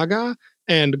Lady Gaga,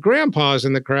 and Grandpa's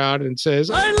in the crowd and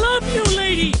says, I love you,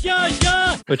 Lady Zsa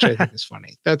Zsa! Which I think is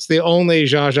funny. That's the only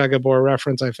Zsa Zsa Gabor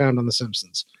reference I found on The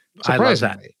Simpsons. Surprisingly.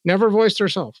 I love that. Never voiced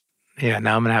herself. Yeah,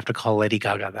 now I'm going to have to call Lady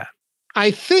Gaga that.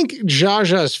 I think Zsa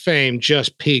Zsa's fame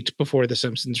just peaked before The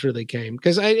Simpsons really came,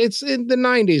 because it's in the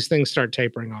 90s things start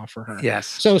tapering off for her. Yes.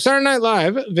 So Saturday Night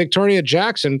Live, Victoria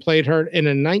Jackson played her in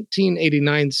a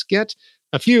 1989 skit.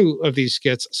 A few of these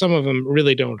skits, some of them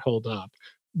really don't hold up.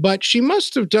 But she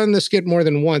must have done the skit more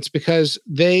than once because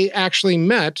they actually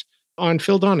met on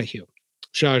Phil Donahue,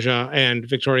 Zsa Zsa and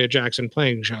Victoria Jackson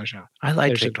playing Zsa Zsa. I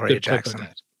like Victoria Jackson.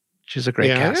 She's a great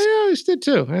cast. I always did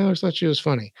too. I always thought she was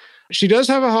funny. She does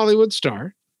have a Hollywood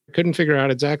star. Couldn't figure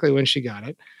out exactly when she got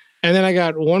it. And then I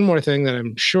got one more thing that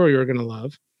I'm sure you're going to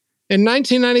love. In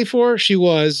 1994, she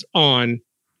was on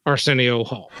Arsenio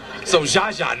Hall. So Zsa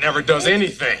Zsa never does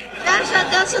anything. Zsa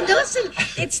Zsa doesn't do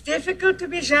it. It's difficult to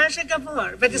be Zsa Zsa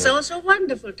Gabor, but it's also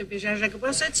wonderful to be Zsa Zsa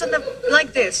Gabor. So it's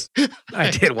like this.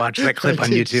 I did watch that clip on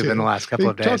YouTube in the last couple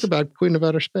of days. Talk about Queen of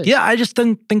Outer Space. Yeah, I just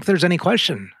don't think there's any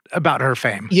question about her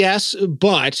fame. Yes,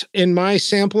 but in my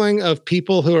sampling of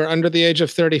people who are under the age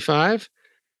of 35,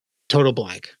 total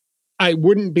blank. I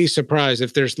wouldn't be surprised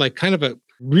if there's like kind of a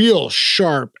real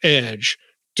sharp edge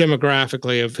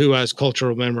demographically of who has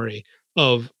cultural memory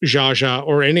of Zsa Zsa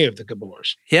or any of the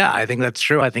Gabors. Yeah, I think that's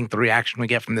true. I think the reaction we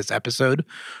get from this episode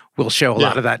will show a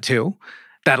lot of that too.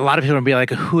 That a lot of people will be like,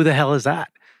 who the hell is that?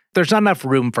 There's not enough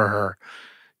room for her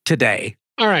today.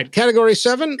 All right, category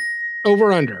 7,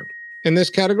 over-under. In this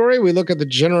category, we look at the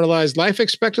generalized life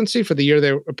expectancy for the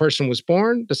year a person was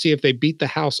born to see if they beat the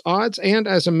house odds and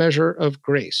as a measure of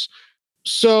grace.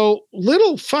 So,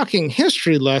 little fucking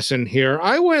history lesson here.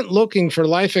 I went looking for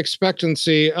life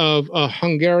expectancy of a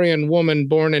Hungarian woman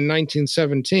born in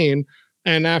 1917,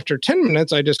 and after 10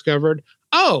 minutes, I discovered,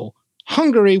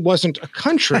 Hungary wasn't a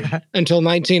country until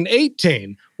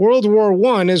 1918. World War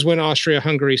I is when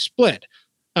Austria-Hungary split.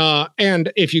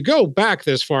 And if you go back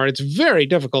this far, it's very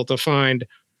difficult to find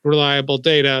reliable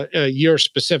data,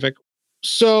 year-specific.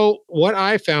 So, what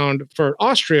I found for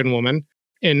Austrian woman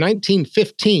in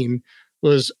 1915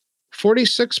 was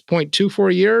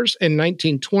 46.24 years, and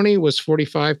 1920 was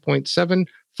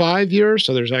 45.75 years.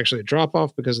 So there's actually a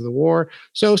drop-off because of the war.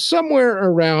 So somewhere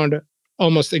around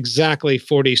almost exactly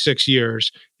 46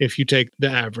 years if you take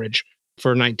the average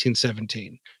for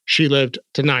 1917. She lived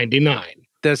to 99.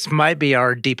 This might be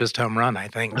our deepest home run, I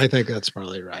think. I think that's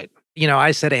probably right. You know,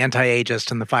 I said anti-ageist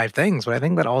in the 5 things, but I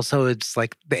think that also it's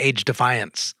like the age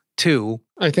defiance too.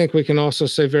 I think we can also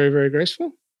say very, very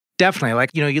graceful. Definitely.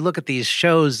 Like, you look at these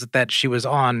shows that she was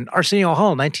on, Arsenio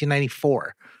Hall,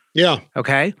 1994. Yeah.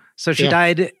 Okay. So she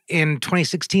died in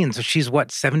 2016. So she's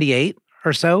 78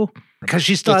 or so? Because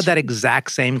she still had that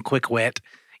exact same quick wit.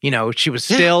 She was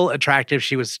still attractive.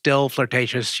 She was still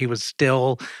flirtatious. She was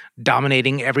still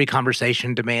dominating every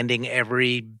conversation, demanding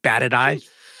every batted eye.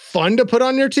 Fun to put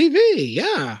on your TV.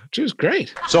 Yeah, she was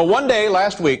great. So one day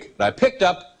last week, I picked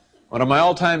up one of my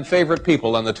all-time favorite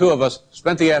people, and the two of us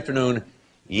spent the afternoon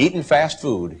eating fast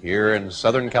food here in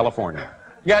Southern California.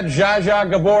 Got Zsa Zsa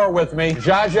Gabor with me.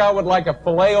 Zsa Zsa would like a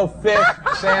filet-o-fish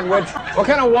sandwich. What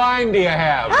kind of wine do you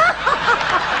have?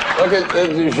 Look at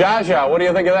Zsa Zsa. What do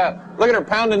you think of that? Look at her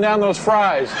pounding down those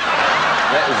fries.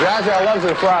 Zsa Zsa loves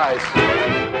her fries.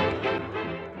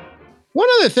 One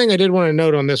other thing I did want to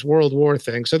note on this World War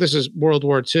thing, so this is World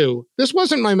War II. This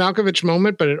wasn't my Malkovich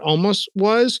moment, but it almost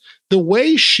was. The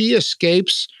way she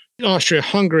escapes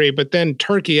Austria-Hungary, but then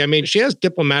Turkey. I mean, she has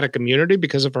diplomatic immunity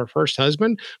because of her first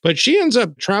husband, but she ends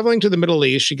up traveling to the Middle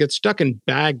East. She gets stuck in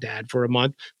Baghdad for a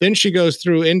month. Then she goes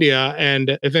through India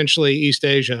and eventually East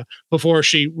Asia before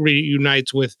she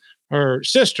reunites with her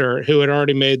sister, who had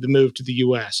already made the move to the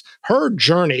U.S. Her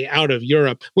journey out of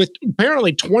Europe with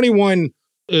apparently 21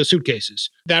 suitcases.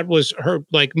 That was her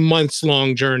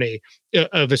months-long journey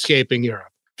of escaping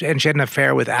Europe. And she had an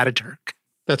affair with Ataturk.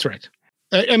 That's right.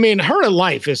 I mean, her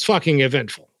life is fucking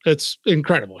eventful. It's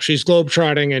incredible. She's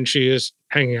globetrotting and she is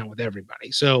hanging out with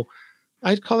everybody. So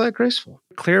I'd call that graceful.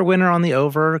 Clear winner on the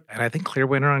over, and I think clear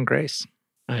winner on Grace.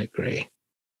 I agree.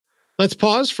 Let's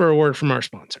pause for a word from our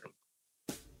sponsor.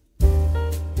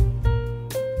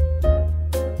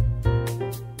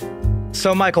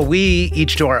 So, Michael, we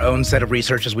each do our own set of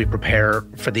research as we prepare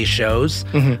for these shows.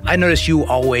 Mm-hmm. I notice you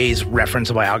always reference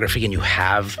a biography and you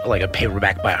have a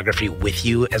paperback biography with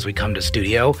you as we come to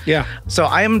studio. Yeah. So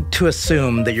I am to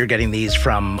assume that you're getting these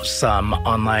from some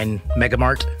online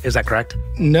megamart. Is that correct?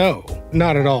 No,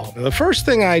 not at all. The first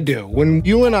thing I do when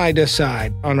you and I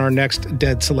decide on our next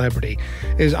dead celebrity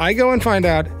is I go and find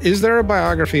out, is there a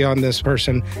biography on this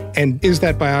person? And is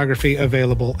that biography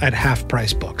available at Half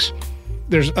Price Books?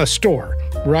 There's a store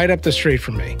right up the street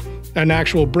from me, an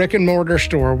actual brick and mortar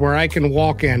store where I can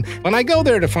walk in. And I go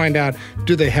there to find out,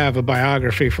 do they have a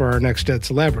biography for our next dead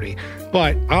celebrity?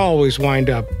 But I always wind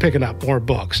up picking up more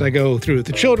books. I go through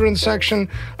the children's section.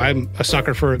 I'm a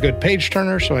sucker for a good page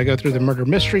turner, so I go through the murder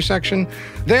mystery section.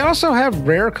 They also have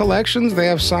rare collections. They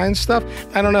have signed stuff.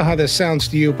 I don't know how this sounds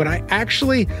to you, but I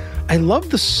love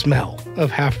the smell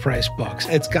of Half Price Books.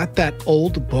 It's got that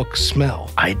old book smell.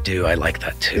 I do. I like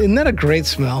that too. Isn't that a great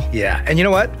smell? Yeah. And you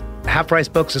know what? Half Price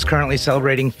Books is currently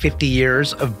celebrating 50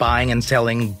 years of buying and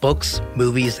selling books,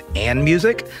 movies, and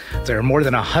music. There are more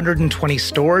than 120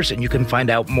 stores, and you can find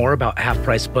out more about Half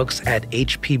Price Books at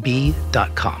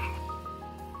hpb.com.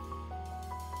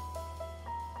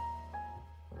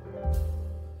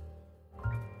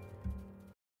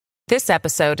 This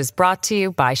episode is brought to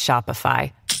you by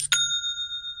Shopify.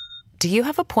 Do you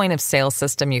have a point of sale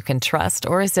system you can trust,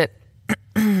 or is it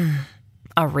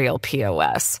a real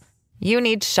POS? You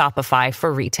need Shopify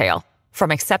for retail.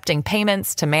 From accepting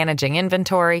payments to managing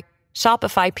inventory,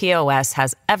 Shopify POS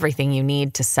has everything you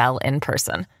need to sell in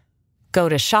person. Go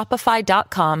to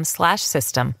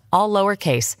shopify.com/system, all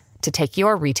lowercase, to take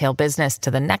your retail business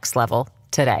to the next level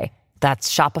today.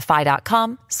 That's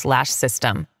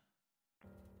shopify.com/system.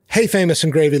 Hey, Famous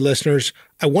and Gravy listeners,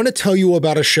 I want to tell you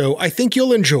about a show I think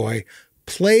you'll enjoy,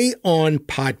 Play On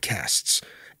Podcasts.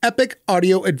 Epic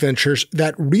audio adventures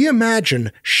that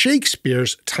reimagine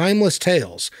Shakespeare's timeless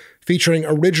tales, featuring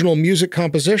original music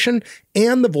composition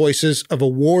and the voices of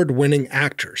award-winning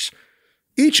actors.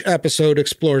 Each episode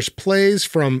explores plays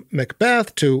from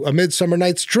Macbeth to A Midsummer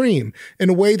Night's Dream in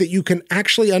a way that you can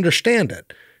actually understand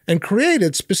it, and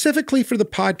created specifically for the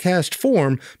podcast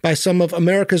form by some of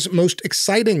America's most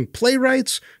exciting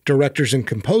playwrights, directors, and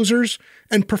composers,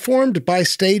 and performed by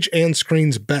stage and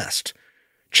screen's best.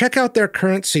 Check out their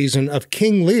current season of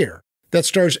King Lear that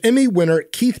stars Emmy winner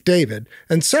Keith David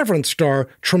and Severance star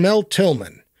Tremel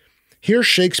Tillman. Hear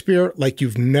Shakespeare like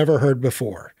you've never heard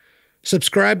before.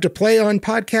 Subscribe to Play On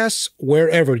Podcasts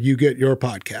wherever you get your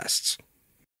podcasts.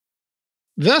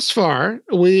 Thus far,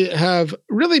 we have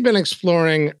really been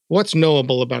exploring what's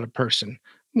knowable about a person,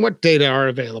 what data are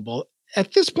available.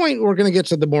 At this point, we're going to get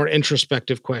to the more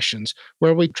introspective questions,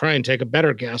 where we try and take a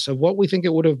better guess of what we think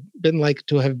it would have been like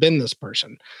to have been this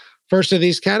person. First of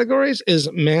these categories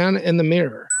is man in the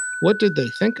mirror. What did they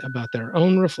think about their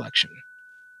own reflection?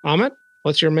 Amit,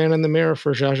 what's your man in the mirror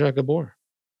for Zsa Zsa Gabor?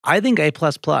 I think A++.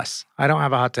 I don't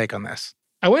have a hot take on this.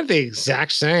 I went the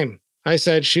exact same. I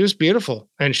said she was beautiful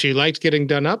and she liked getting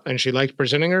done up and she liked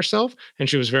presenting herself and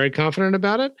she was very confident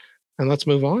about it. And let's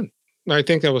move on. I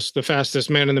think that was the fastest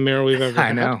man in the mirror we've ever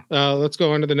had. I know. Let's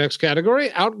go on to the next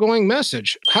category, outgoing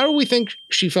message. How do we think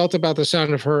she felt about the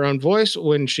sound of her own voice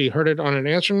when she heard it on an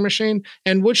answering machine?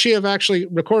 And would she have actually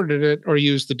recorded it or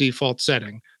used the default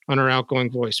setting on her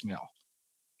outgoing voicemail?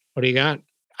 What do you got?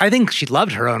 I think she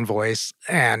loved her own voice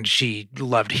and she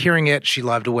loved hearing it. She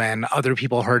loved when other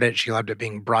people heard it. She loved it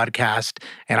being broadcast.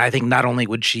 And I think not only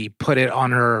would she put it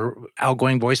on her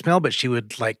outgoing voicemail, but she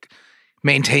would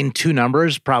maintain two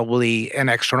numbers, probably an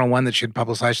external one that she'd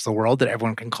publicize to the world that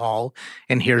everyone can call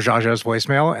and hear Zsa Zsa's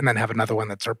voicemail, and then have another one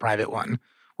that's her private one,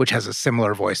 which has a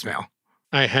similar voicemail.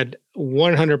 I had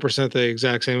 100% the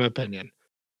exact same opinion.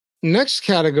 Next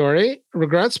category,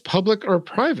 regrets, public or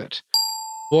private.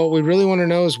 What we really want to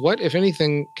know is what, if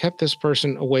anything, kept this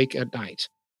person awake at night.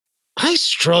 I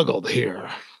struggled here.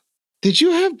 Did you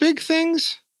have big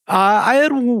things? I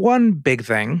had one big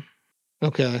thing.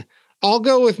 Okay. I'll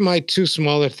go with my two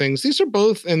smaller things. These are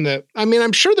both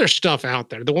I'm sure there's stuff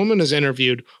out there. The woman is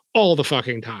interviewed all the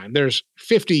fucking time. There's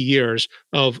 50 years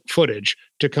of footage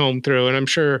to comb through. And I'm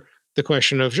sure the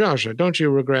question of Zsa Zsa, don't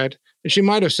you regret? And she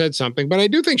might have said something, but I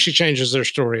do think she changes her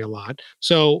story a lot.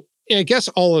 So I guess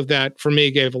all of that for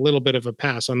me gave a little bit of a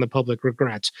pass on the public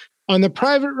regrets. On the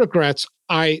private regrets,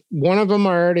 one of them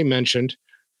I already mentioned,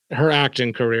 her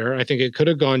acting career. I think it could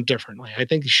have gone differently. I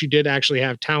think she did actually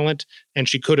have talent and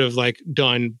she could have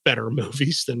done better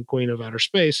movies than Queen of Outer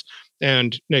Space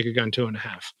and Naked Gun 2.5.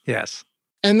 Yes.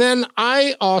 And then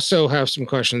I also have some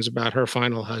questions about her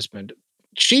final husband.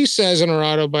 She says in her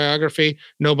autobiography,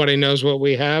 nobody knows what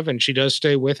we have, and she does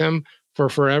stay with him for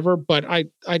forever. But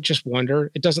I just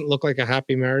wonder, it doesn't look like a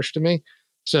happy marriage to me.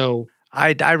 So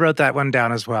I wrote that one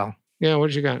down as well. Yeah, what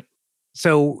did you got?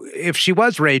 So if she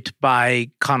was raped by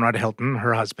Conrad Hilton,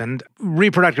 her husband,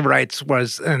 reproductive rights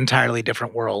was an entirely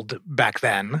different world back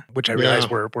then, which I realize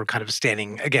we're kind of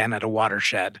standing again at a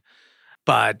watershed.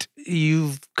 But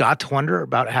you've got to wonder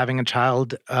about having a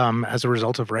child as a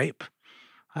result of rape.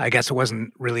 I guess it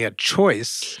wasn't really a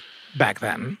choice back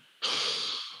then.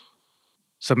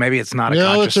 So maybe it's not a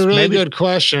conscious... No, it's a really good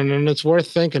question, and it's worth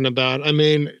thinking about. I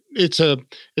mean, it's a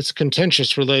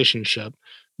contentious relationship.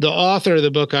 The author of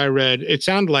the book I read, it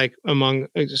sounded like among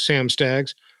Sam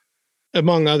Staggs,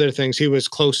 among other things, he was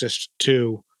closest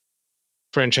to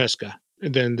Francesca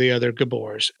than the other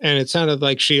Gabors. And it sounded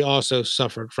like she also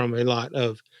suffered from a lot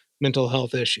of mental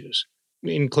health issues,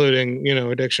 including,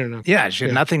 addiction. Yeah, she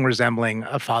had nothing resembling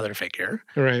a father figure.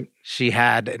 Right. She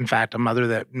had, in fact, a mother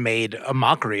that made a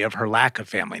mockery of her lack of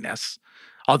familyness.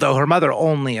 Although her mother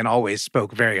only and always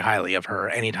spoke very highly of her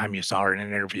anytime you saw her in an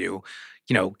interview,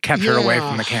 kept her away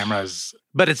from the cameras.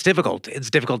 But it's difficult. It's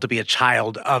difficult to be a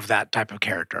child of that type of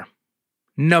character.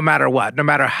 No matter what, no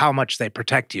matter how much they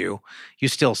protect you, you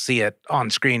still see it on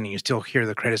screen and you still hear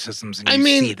the criticisms. And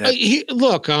see that.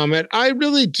 Look, Amit, I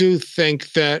really do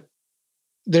think that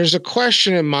there's a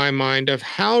question in my mind of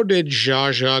how did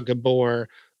Zsa Zsa Gabor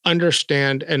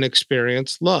understand and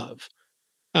experience love?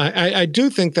 I do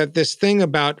think that this thing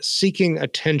about seeking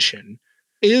attention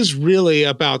is really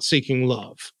about seeking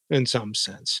love in some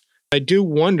sense. I do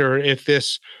wonder if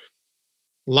this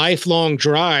lifelong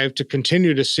drive to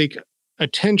continue to seek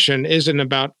attention isn't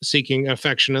about seeking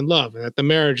affection and love, and that the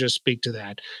marriages speak to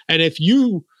that. And if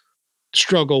you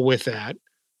struggle with that,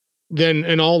 then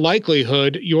in all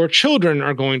likelihood, your children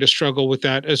are going to struggle with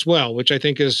that as well, which I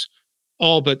think is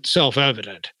all but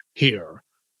self-evident here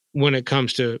when it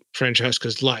comes to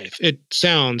Francesca's life. It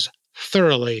sounds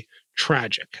thoroughly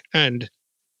tragic. And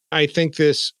I think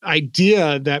this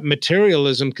idea that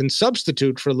materialism can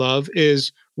substitute for love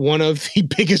is one of the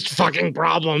biggest fucking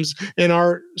problems in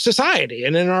our society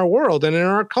and in our world and in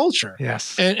our culture.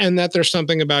 Yes. And that there's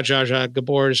something about Zsa Zsa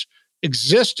Gabor's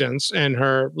existence and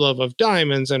her love of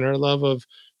diamonds and her love of,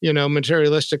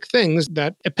 materialistic things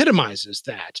that epitomizes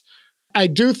that. I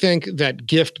do think that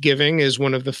gift giving is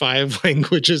one of the 5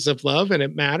 languages of love, and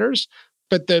it matters.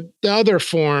 But the other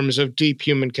forms of deep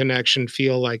human connection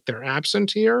feel like they're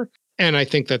absent here. And I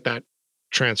think that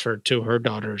transferred to her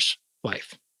daughter's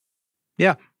life.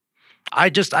 Yeah.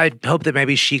 I hope that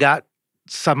maybe she got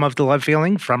some of the love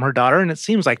feeling from her daughter. And it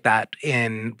seems like that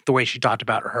in the way she talked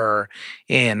about her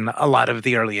in a lot of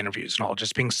the early interviews and all,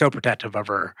 just being so protective of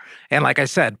her. And like I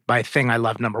said, my thing I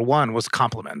loved, number one, was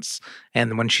compliments.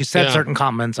 And when she said certain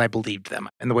compliments, I believed them.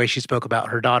 And the way she spoke about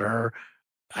her daughter,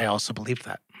 I also believed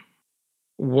that.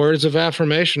 Words of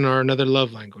affirmation are another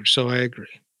love language, so I agree.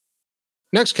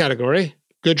 Next category,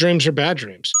 good dreams or bad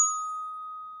dreams.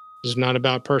 This is not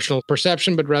about personal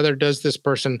perception, but rather does this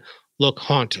person look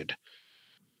haunted?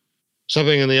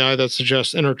 Something in the eye that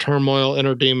suggests inner turmoil,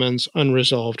 inner demons,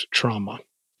 unresolved trauma.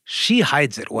 She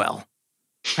hides it well.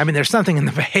 I mean, there's something in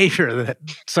the behavior that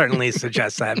certainly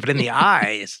suggests that, but in the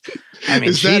eyes, I mean,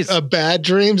 is that a bad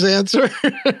dreams answer?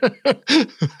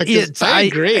 I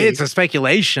agree. It's a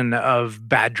speculation of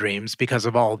bad dreams because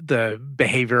of all the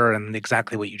behavior and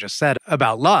exactly what you just said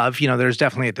about love. You know, there's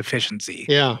definitely a deficiency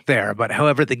there. But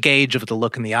however, the gauge of the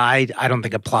look in the eye, I don't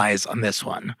think applies on this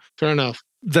one. Fair enough.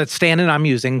 The stand-in I'm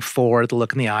using for the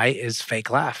look in the eye is fake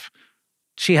laugh.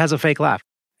 She has a fake laugh.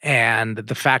 And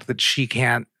the fact that she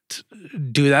can't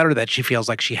do that, or that she feels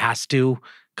like she has to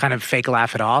kind of fake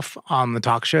laugh it off on the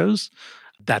talk shows,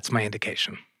 that's my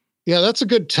indication. Yeah, that's a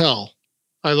good tell.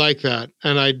 I like that.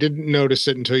 And I didn't notice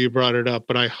it until you brought it up,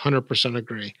 but I 100%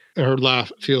 agree. Her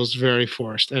laugh feels very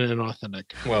forced and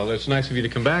inauthentic. Well, it's nice of you to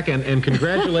come back, and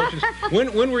congratulations.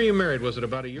 When were you married? Was it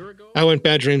about a year ago? I went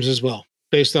bad dreams as well.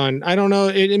 Based on, I don't know,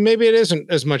 maybe it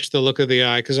isn't as much the look of the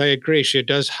eye, because I agree, she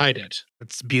does hide it.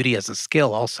 It's beauty as a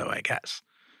skill also, I guess.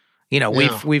 You know,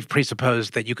 we've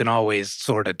presupposed that you can always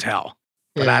sort of tell.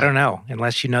 But I don't know.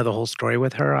 Unless you know the whole story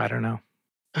with her, I don't know.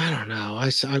 I don't know.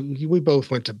 We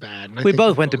both went to bad. We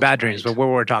both went to bad dreams, but what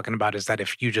we're talking about is that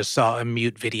if you just saw a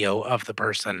mute video of the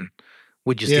person,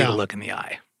 would you see the look in the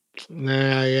eye?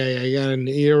 Nah,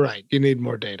 you're right. You need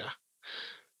more data.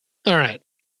 All right.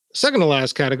 Second to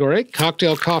last category,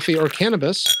 cocktail, coffee, or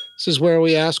cannabis. This is where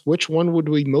we ask, which one would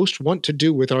we most want to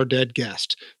do with our dead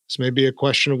guest? This may be a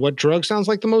question of what drug sounds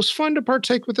like the most fun to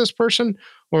partake with this person,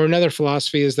 or another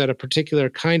philosophy is that a particular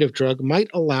kind of drug might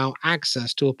allow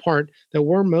access to a part that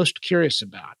we're most curious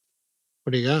about.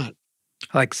 What do you got?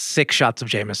 Like 6 shots of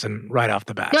Jameson right off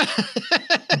the bat.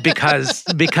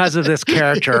 because of this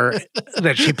character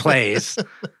that she plays.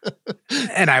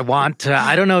 And I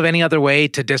don't know of any other way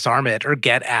to disarm it or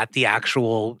get at the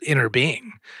actual inner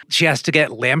being. She has to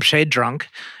get lampshade drunk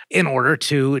in order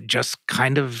to just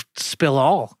kind of spill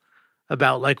all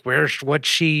about like what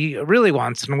she really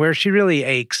wants and where she really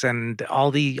aches and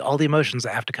all the emotions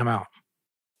that have to come out.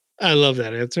 I love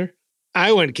that answer.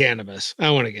 I went cannabis.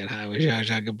 I want to get high with Zsa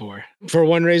Zsa Gabor. For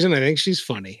one reason, I think she's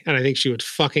funny, and I think she would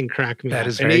fucking crack me up. That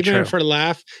is and very even true. if her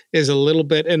laugh is a little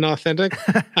bit inauthentic,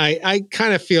 I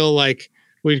kind of feel like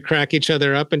we'd crack each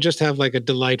other up and just have like a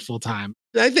delightful time.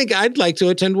 I think I'd like to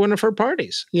attend one of her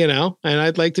parties, you know, and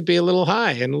I'd like to be a little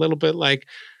high and a little bit like,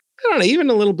 I don't know, even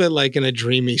a little bit like in a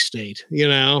dreamy state, you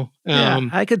know?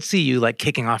 I could see you like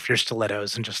kicking off your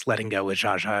stilettos and just letting go with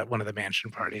Zsa Zsa at one of the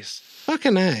mansion parties.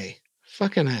 Fucking A.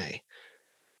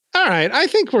 All right, I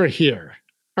think we're here.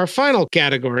 Our final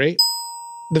category,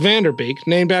 the Vanderbeek,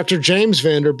 named after James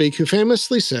Van Der Beek, who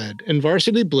famously said in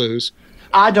Varsity Blues,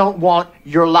 I don't want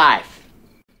your life.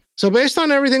 So based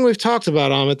on everything we've talked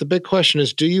about, Amit, the big question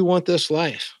is, do you want this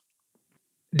life?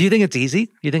 Do you think it's easy?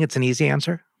 Do you think it's an easy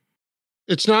answer?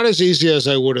 It's not as easy as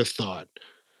I would have thought.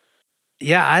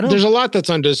 Yeah, There's a lot that's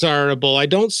undesirable. I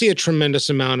don't see a tremendous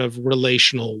amount of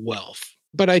relational wealth,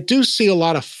 but I do see a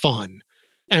lot of fun.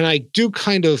 And I do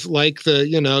kind of like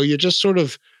you just sort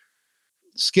of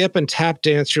skip and tap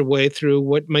dance your way through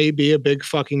what may be a big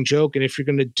fucking joke. And if you're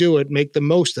going to do it, make the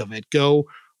most of it. Go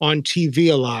on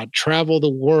TV a lot, travel the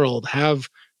world, have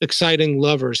exciting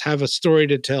lovers, have a story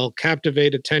to tell,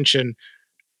 captivate attention,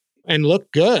 and look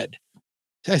good.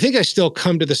 I think I still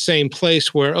come to the same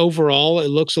place where overall it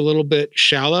looks a little bit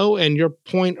shallow. And your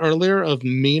point earlier of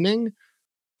meaning,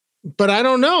 but I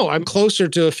don't know. I'm closer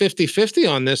to a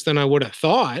 50-50 on this than I would have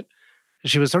thought.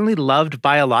 She was certainly loved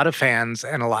by a lot of fans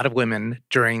and a lot of women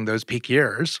during those peak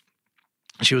years.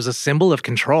 She was a symbol of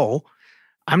control.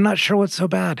 I'm not sure what's so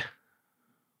bad.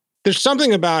 There's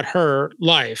something about her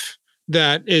life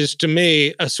that is, to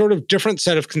me, a sort of different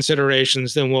set of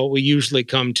considerations than what we usually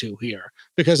come to here.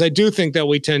 Because I do think that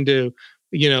we tend to,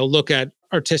 look at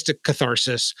artistic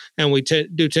catharsis, and we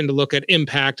do tend to look at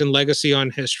impact and legacy on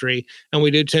history, and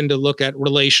we do tend to look at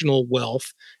relational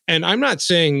wealth. And I'm not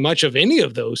saying much of any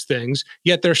of those things,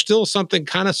 yet there's still something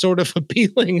kind of sort of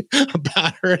appealing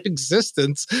about her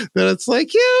existence that it's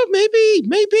like, yeah,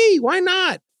 maybe, why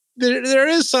not? There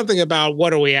is something about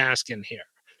what are we asking here?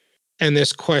 And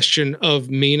this question of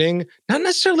meaning, not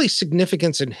necessarily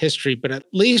significance in history, but at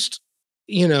least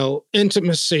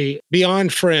intimacy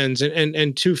beyond friends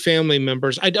and two family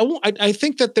members. I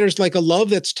think that there's like a love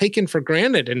that's taken for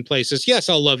granted in places. Yes,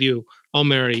 I'll love you. I'll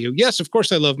marry you. Yes, of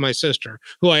course I love my sister,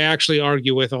 who I actually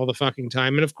argue with all the fucking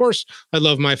time. And of course I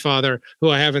love my father, who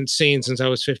I haven't seen since I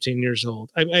was 15 years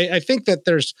old. I think that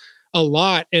there's a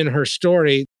lot in her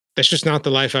story that's just not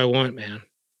the life I want, man.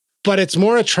 But it's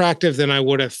more attractive than I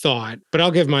would have thought. But I'll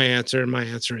give my answer, and my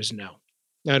answer is no.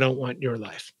 I don't want your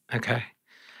life. Okay.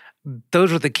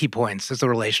 those were the key points, is the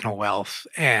relational wealth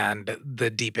and the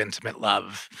deep, intimate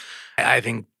love. I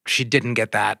think she didn't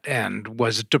get that and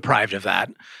was deprived of that.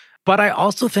 But I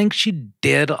also think she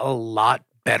did a lot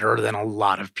better than a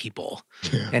lot of people.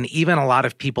 Yeah. And even a lot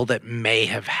of people that may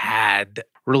have had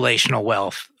relational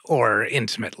wealth or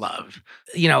intimate love.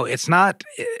 It's not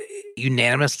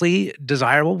unanimously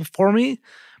desirable for me,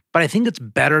 but I think it's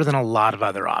better than a lot of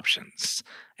other options.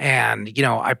 And,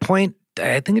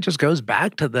 I think it just goes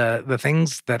back to the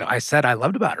things that I said I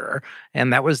loved about her.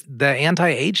 And that was the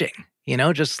anti-aging,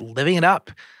 just living it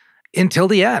up until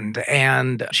the end.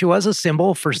 And she was a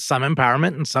symbol for some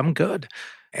empowerment and some good.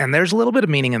 And there's a little bit of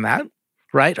meaning in that,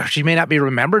 right? She may not be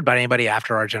remembered by anybody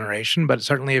after our generation, but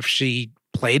certainly if she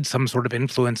played some sort of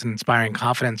influence in inspiring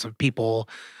confidence of people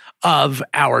of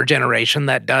our generation,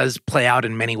 that does play out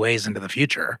in many ways into the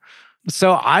future.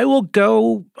 So I will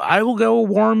go a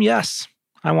warm yes.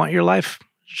 I want your life,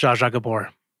 Zsa Zsa Gabor.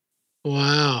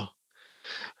 Wow.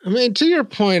 I mean, to your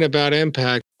point about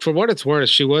impact, for what it's worth,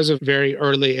 she was a very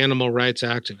early animal rights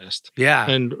activist. Yeah.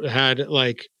 And had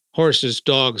horses,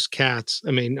 dogs, cats.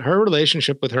 I mean, her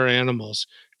relationship with her animals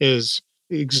is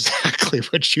exactly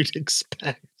what you'd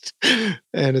expect.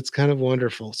 And it's kind of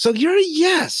wonderful. So you're a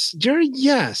yes. You're a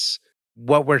yes.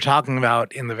 What we're talking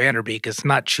about in the Vanderbeek is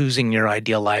not choosing your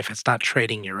ideal life. It's not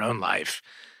trading your own life.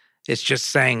 It's just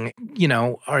saying,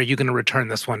 are you going to return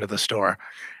this one to the store?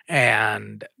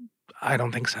 And I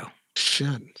don't think so.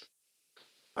 Shit.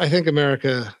 I think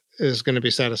America is going to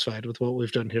be satisfied with what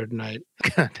we've done here tonight.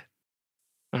 Good.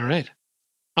 All right.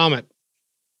 Amit,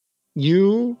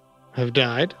 you have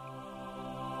died,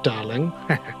 darling.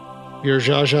 You're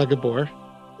Zsa Zsa Gabor.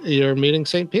 You're meeting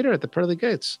St. Peter at the pearly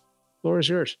gates. The floor is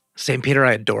yours. St. Peter,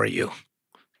 I adore you.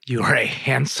 You are a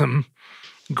handsome,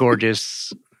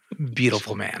 gorgeous,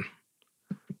 beautiful man.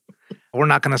 We're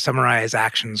not going to summarize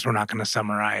actions. We're not going to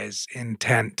summarize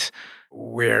intent.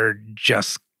 We're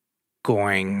just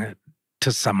going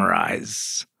to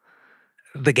summarize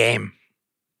the game.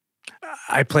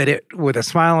 I played it with a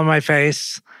smile on my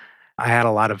face. I had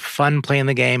a lot of fun playing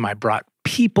the game. I brought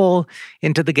people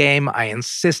into the game. I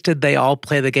insisted they all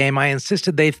play the game. I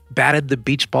insisted they batted the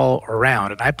beach ball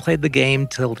around. And I played the game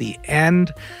till the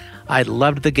end. I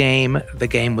loved the game. The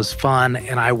game was fun,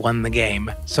 and I won the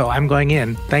game. So I'm going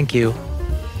in. Thank you.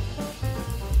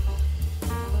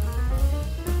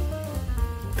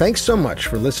 Thanks so much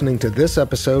for listening to this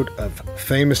episode of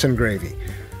Famous and Gravy.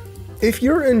 If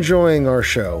you're enjoying our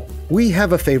show, we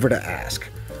have a favor to ask.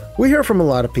 We hear from a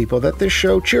lot of people that this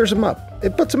show cheers them up.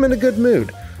 It puts them in a good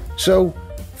mood. So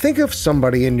think of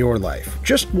somebody in your life,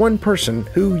 just one person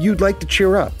who you'd like to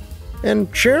cheer up,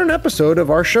 and share an episode of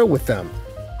our show with them.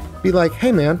 Be like,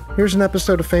 hey man, here's an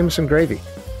episode of Famous and Gravy.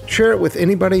 Share it with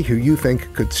anybody who you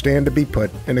think could stand to be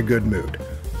put in a good mood.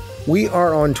 We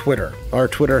are on Twitter. Our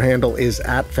Twitter handle is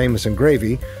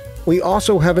 @FamousAndGravy. We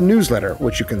also have a newsletter,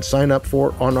 which you can sign up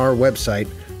for on our website,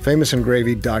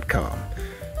 famousandgravy.com.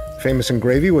 Famous and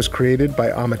Gravy was created by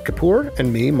Amit Kapoor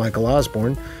and me, Michael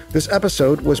Osborne. This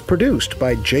episode was produced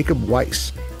by Jacob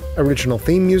Weiss. Original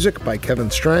theme music by Kevin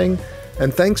Strang.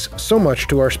 And thanks so much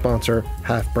to our sponsor,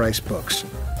 Half Price Books.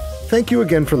 Thank you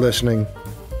again for listening.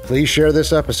 Please share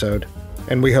this episode,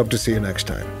 and we hope to see you next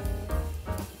time.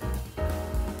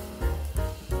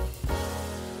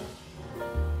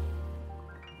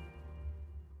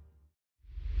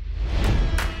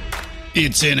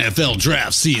 It's NFL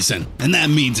draft season, and that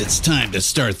means it's time to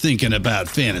start thinking about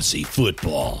fantasy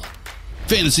football.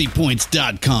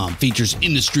 FantasyPoints.com features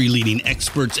industry-leading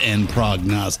experts and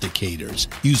prognosticators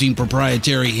using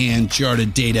proprietary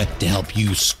hand-charted data to help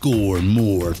you score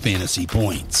more fantasy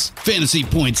points.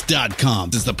 FantasyPoints.com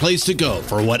is the place to go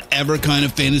for whatever kind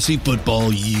of fantasy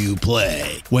football you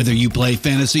play. Whether you play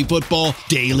fantasy football,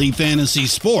 daily fantasy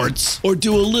sports, or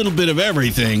do a little bit of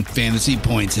everything, Fantasy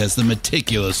Points has the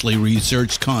meticulously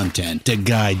researched content to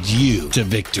guide you to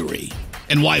victory.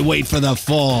 And why wait for the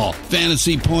fall?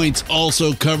 Fantasy Points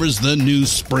also covers the new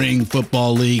spring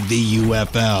football league, the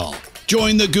UFL.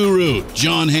 Join the guru,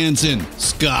 John Hansen,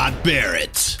 Scott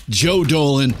Barrett, Joe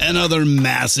Dolan, and other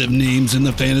massive names in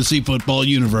the fantasy football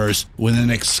universe with an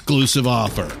exclusive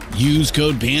offer. Use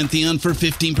code Pantheon for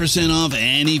 15% off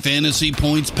any Fantasy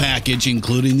Points package,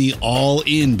 including the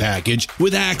all-in package,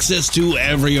 with access to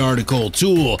every article,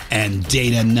 tool, and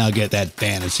data nugget that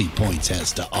Fantasy Points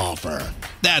has to offer.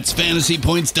 That's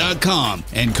FantasyPoints.com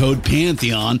and code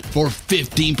Pantheon for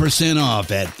 15%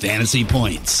 off at Fantasy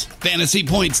Points.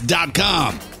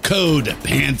 FantasyPoints.com, code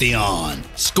Pantheon.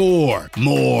 Score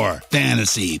more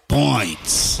fantasy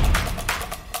points.